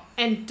sure.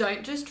 And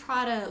don't just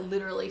try to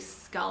literally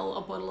scull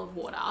a bottle of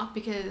water,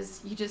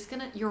 because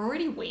you're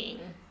already weeing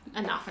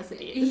enough as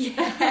it is.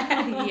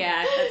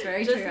 Yeah, that's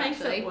very true,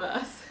 makes actually. It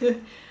worse.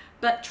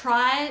 But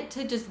try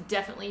to just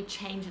definitely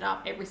change it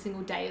up every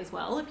single day as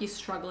well if you're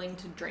struggling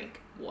to drink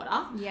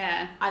water.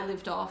 Yeah. I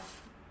lived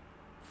off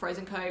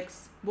frozen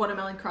Cokes,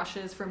 watermelon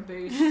crushes from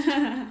Boost.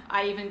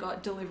 I even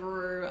got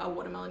Deliveroo a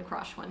watermelon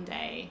crush one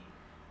day.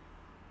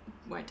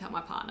 Won't tell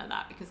my partner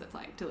that because it's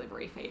like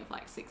delivery fee of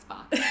like $6.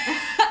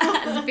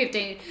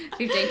 It's a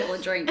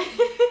 $15 drink.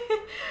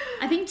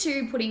 I think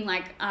too, putting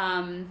like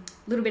a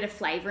little bit of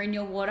flavour in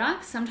your water.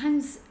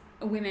 Sometimes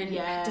women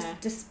just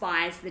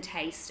despise the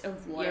taste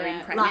of water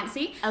in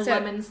pregnancy. Like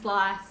lemon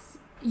slice.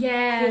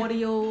 Yeah.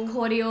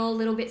 Cordial.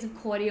 Little bits of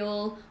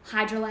cordial.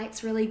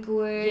 Hydrolyte's really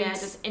good. Yeah,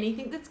 just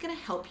anything that's going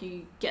to help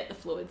you get the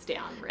fluids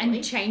down, really.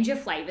 And change your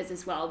flavours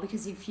as well,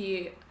 because if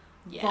you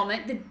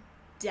vomit the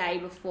day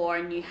before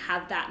and you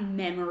have that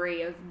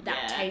memory of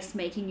that taste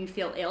making you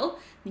feel ill,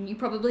 then you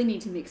probably need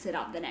to mix it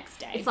up the next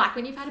day. It's like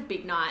when you've had a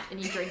big night and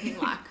you're drinking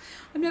like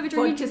I've never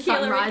drinking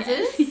tequila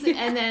sunrises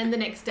and then the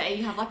next day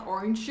you have like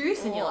orange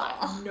juice and you're like,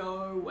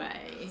 no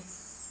way.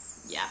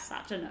 Yeah,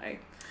 such a no.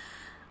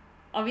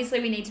 Obviously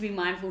we need to be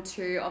mindful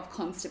too of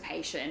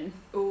constipation.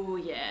 Oh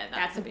yeah,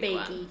 that's a big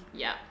biggie one.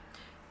 Yeah,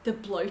 the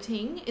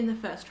bloating in the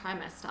first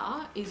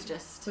trimester is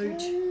just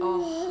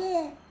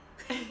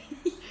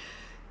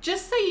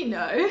Just so you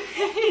know,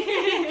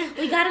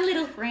 we got a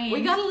little friend.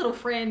 We got a little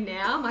friend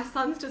now. My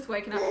son's just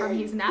woken up from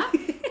his nap.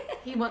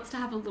 He wants to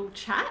have a little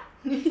chat.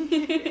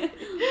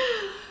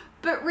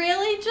 But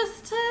really,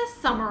 just to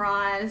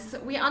summarise,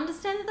 we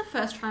understand that the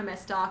first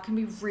trimester can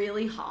be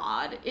really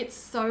hard. It's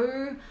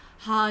so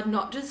hard,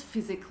 not just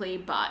physically,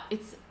 but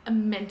it's a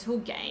mental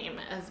game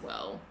as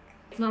well.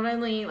 It's not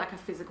only like a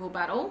physical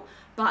battle,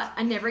 but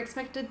I never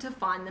expected to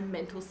find the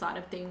mental side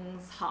of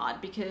things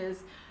hard,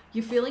 because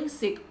you're feeling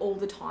sick all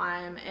the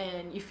time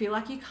and you feel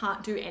like you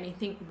can't do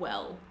anything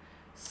well.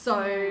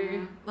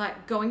 So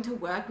like going to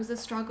work was a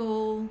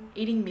struggle,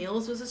 eating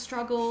meals was a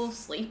struggle,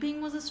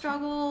 sleeping was a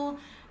struggle,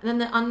 and then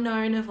the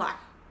unknown of like,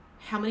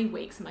 how many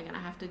weeks am I going to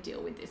have to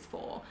deal with this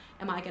for?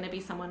 Am I going to be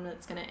someone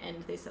that's going to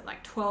end this at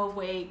like 12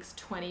 weeks,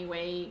 20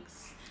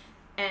 weeks?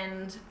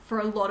 And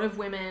for a lot of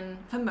women,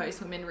 for most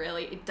women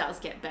really, it does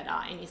get better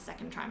in your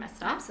second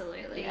trimester.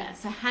 Absolutely. Yeah,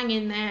 so hang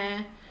in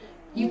there.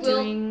 You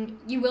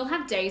will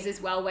have days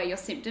as well where your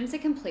symptoms are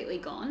completely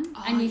gone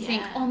and you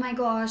think, oh my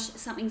gosh,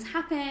 something's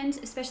happened,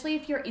 especially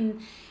if you're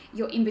in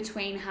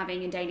between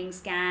having a dating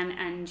scan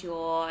and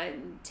your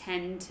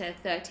 10 to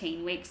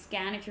 13 week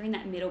scan. If you're in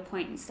that middle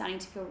point and starting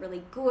to feel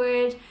really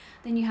good,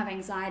 then you have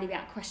anxiety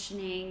about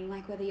questioning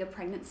like whether your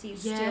pregnancy is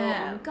still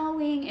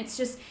ongoing. It's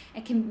just,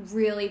 it can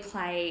really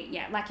play,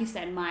 like you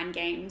said, mind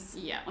games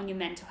on your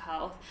mental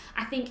health.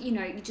 I think,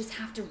 you just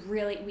have to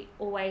really, we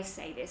always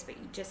say this, but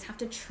you just have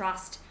to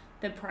trust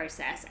the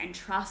process and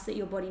trust that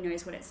your body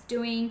knows what it's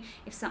doing.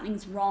 If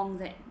something's wrong,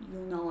 that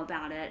you'll know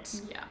about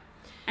it. Yeah.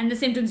 And the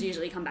symptoms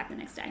usually come back the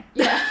next day.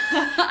 Yeah.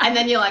 And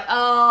then you're like,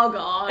 oh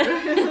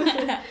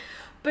God.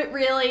 But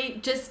really,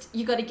 just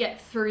you got to get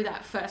through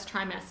that first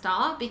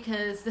trimester,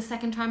 because the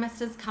second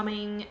trimester's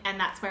coming and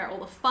that's where all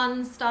the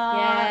fun starts.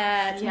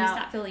 Yeah, it's when you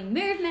start feeling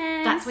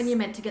movements. That's when you're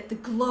meant to get the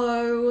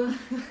glow.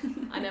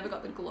 I never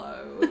got the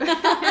glow.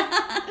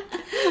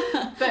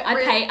 But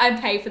I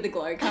pay for the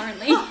glow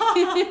currently.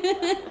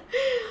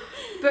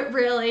 But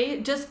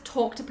really, just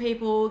talk to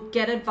people,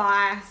 get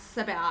advice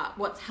about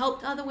what's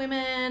helped other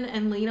women,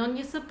 and lean on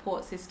your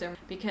support system,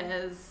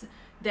 because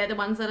they're the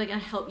ones that are going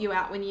to help you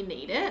out when you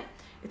need it.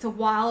 It's a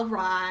wild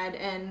ride,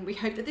 and we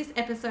hope that this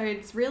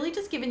episode's really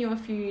just given you a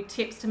few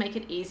tips to make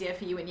it easier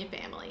for you and your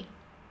family.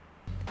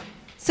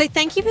 So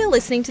thank you for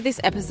listening to this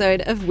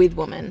episode of With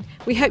Woman.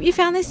 We hope you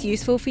found this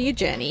useful for your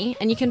journey,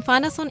 and you can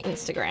find us on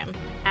Instagram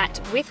at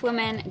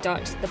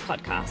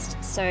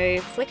withwoman.thepodcast. So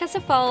flick us a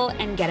follow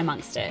and get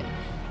amongst it.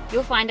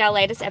 You'll find our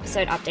latest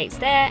episode updates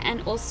there,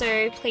 and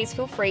also please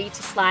feel free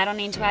to slide on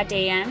into our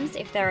DMs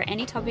if there are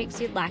any topics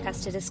you'd like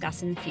us to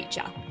discuss in the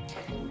future.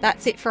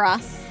 That's it for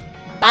us.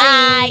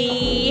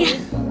 Bye.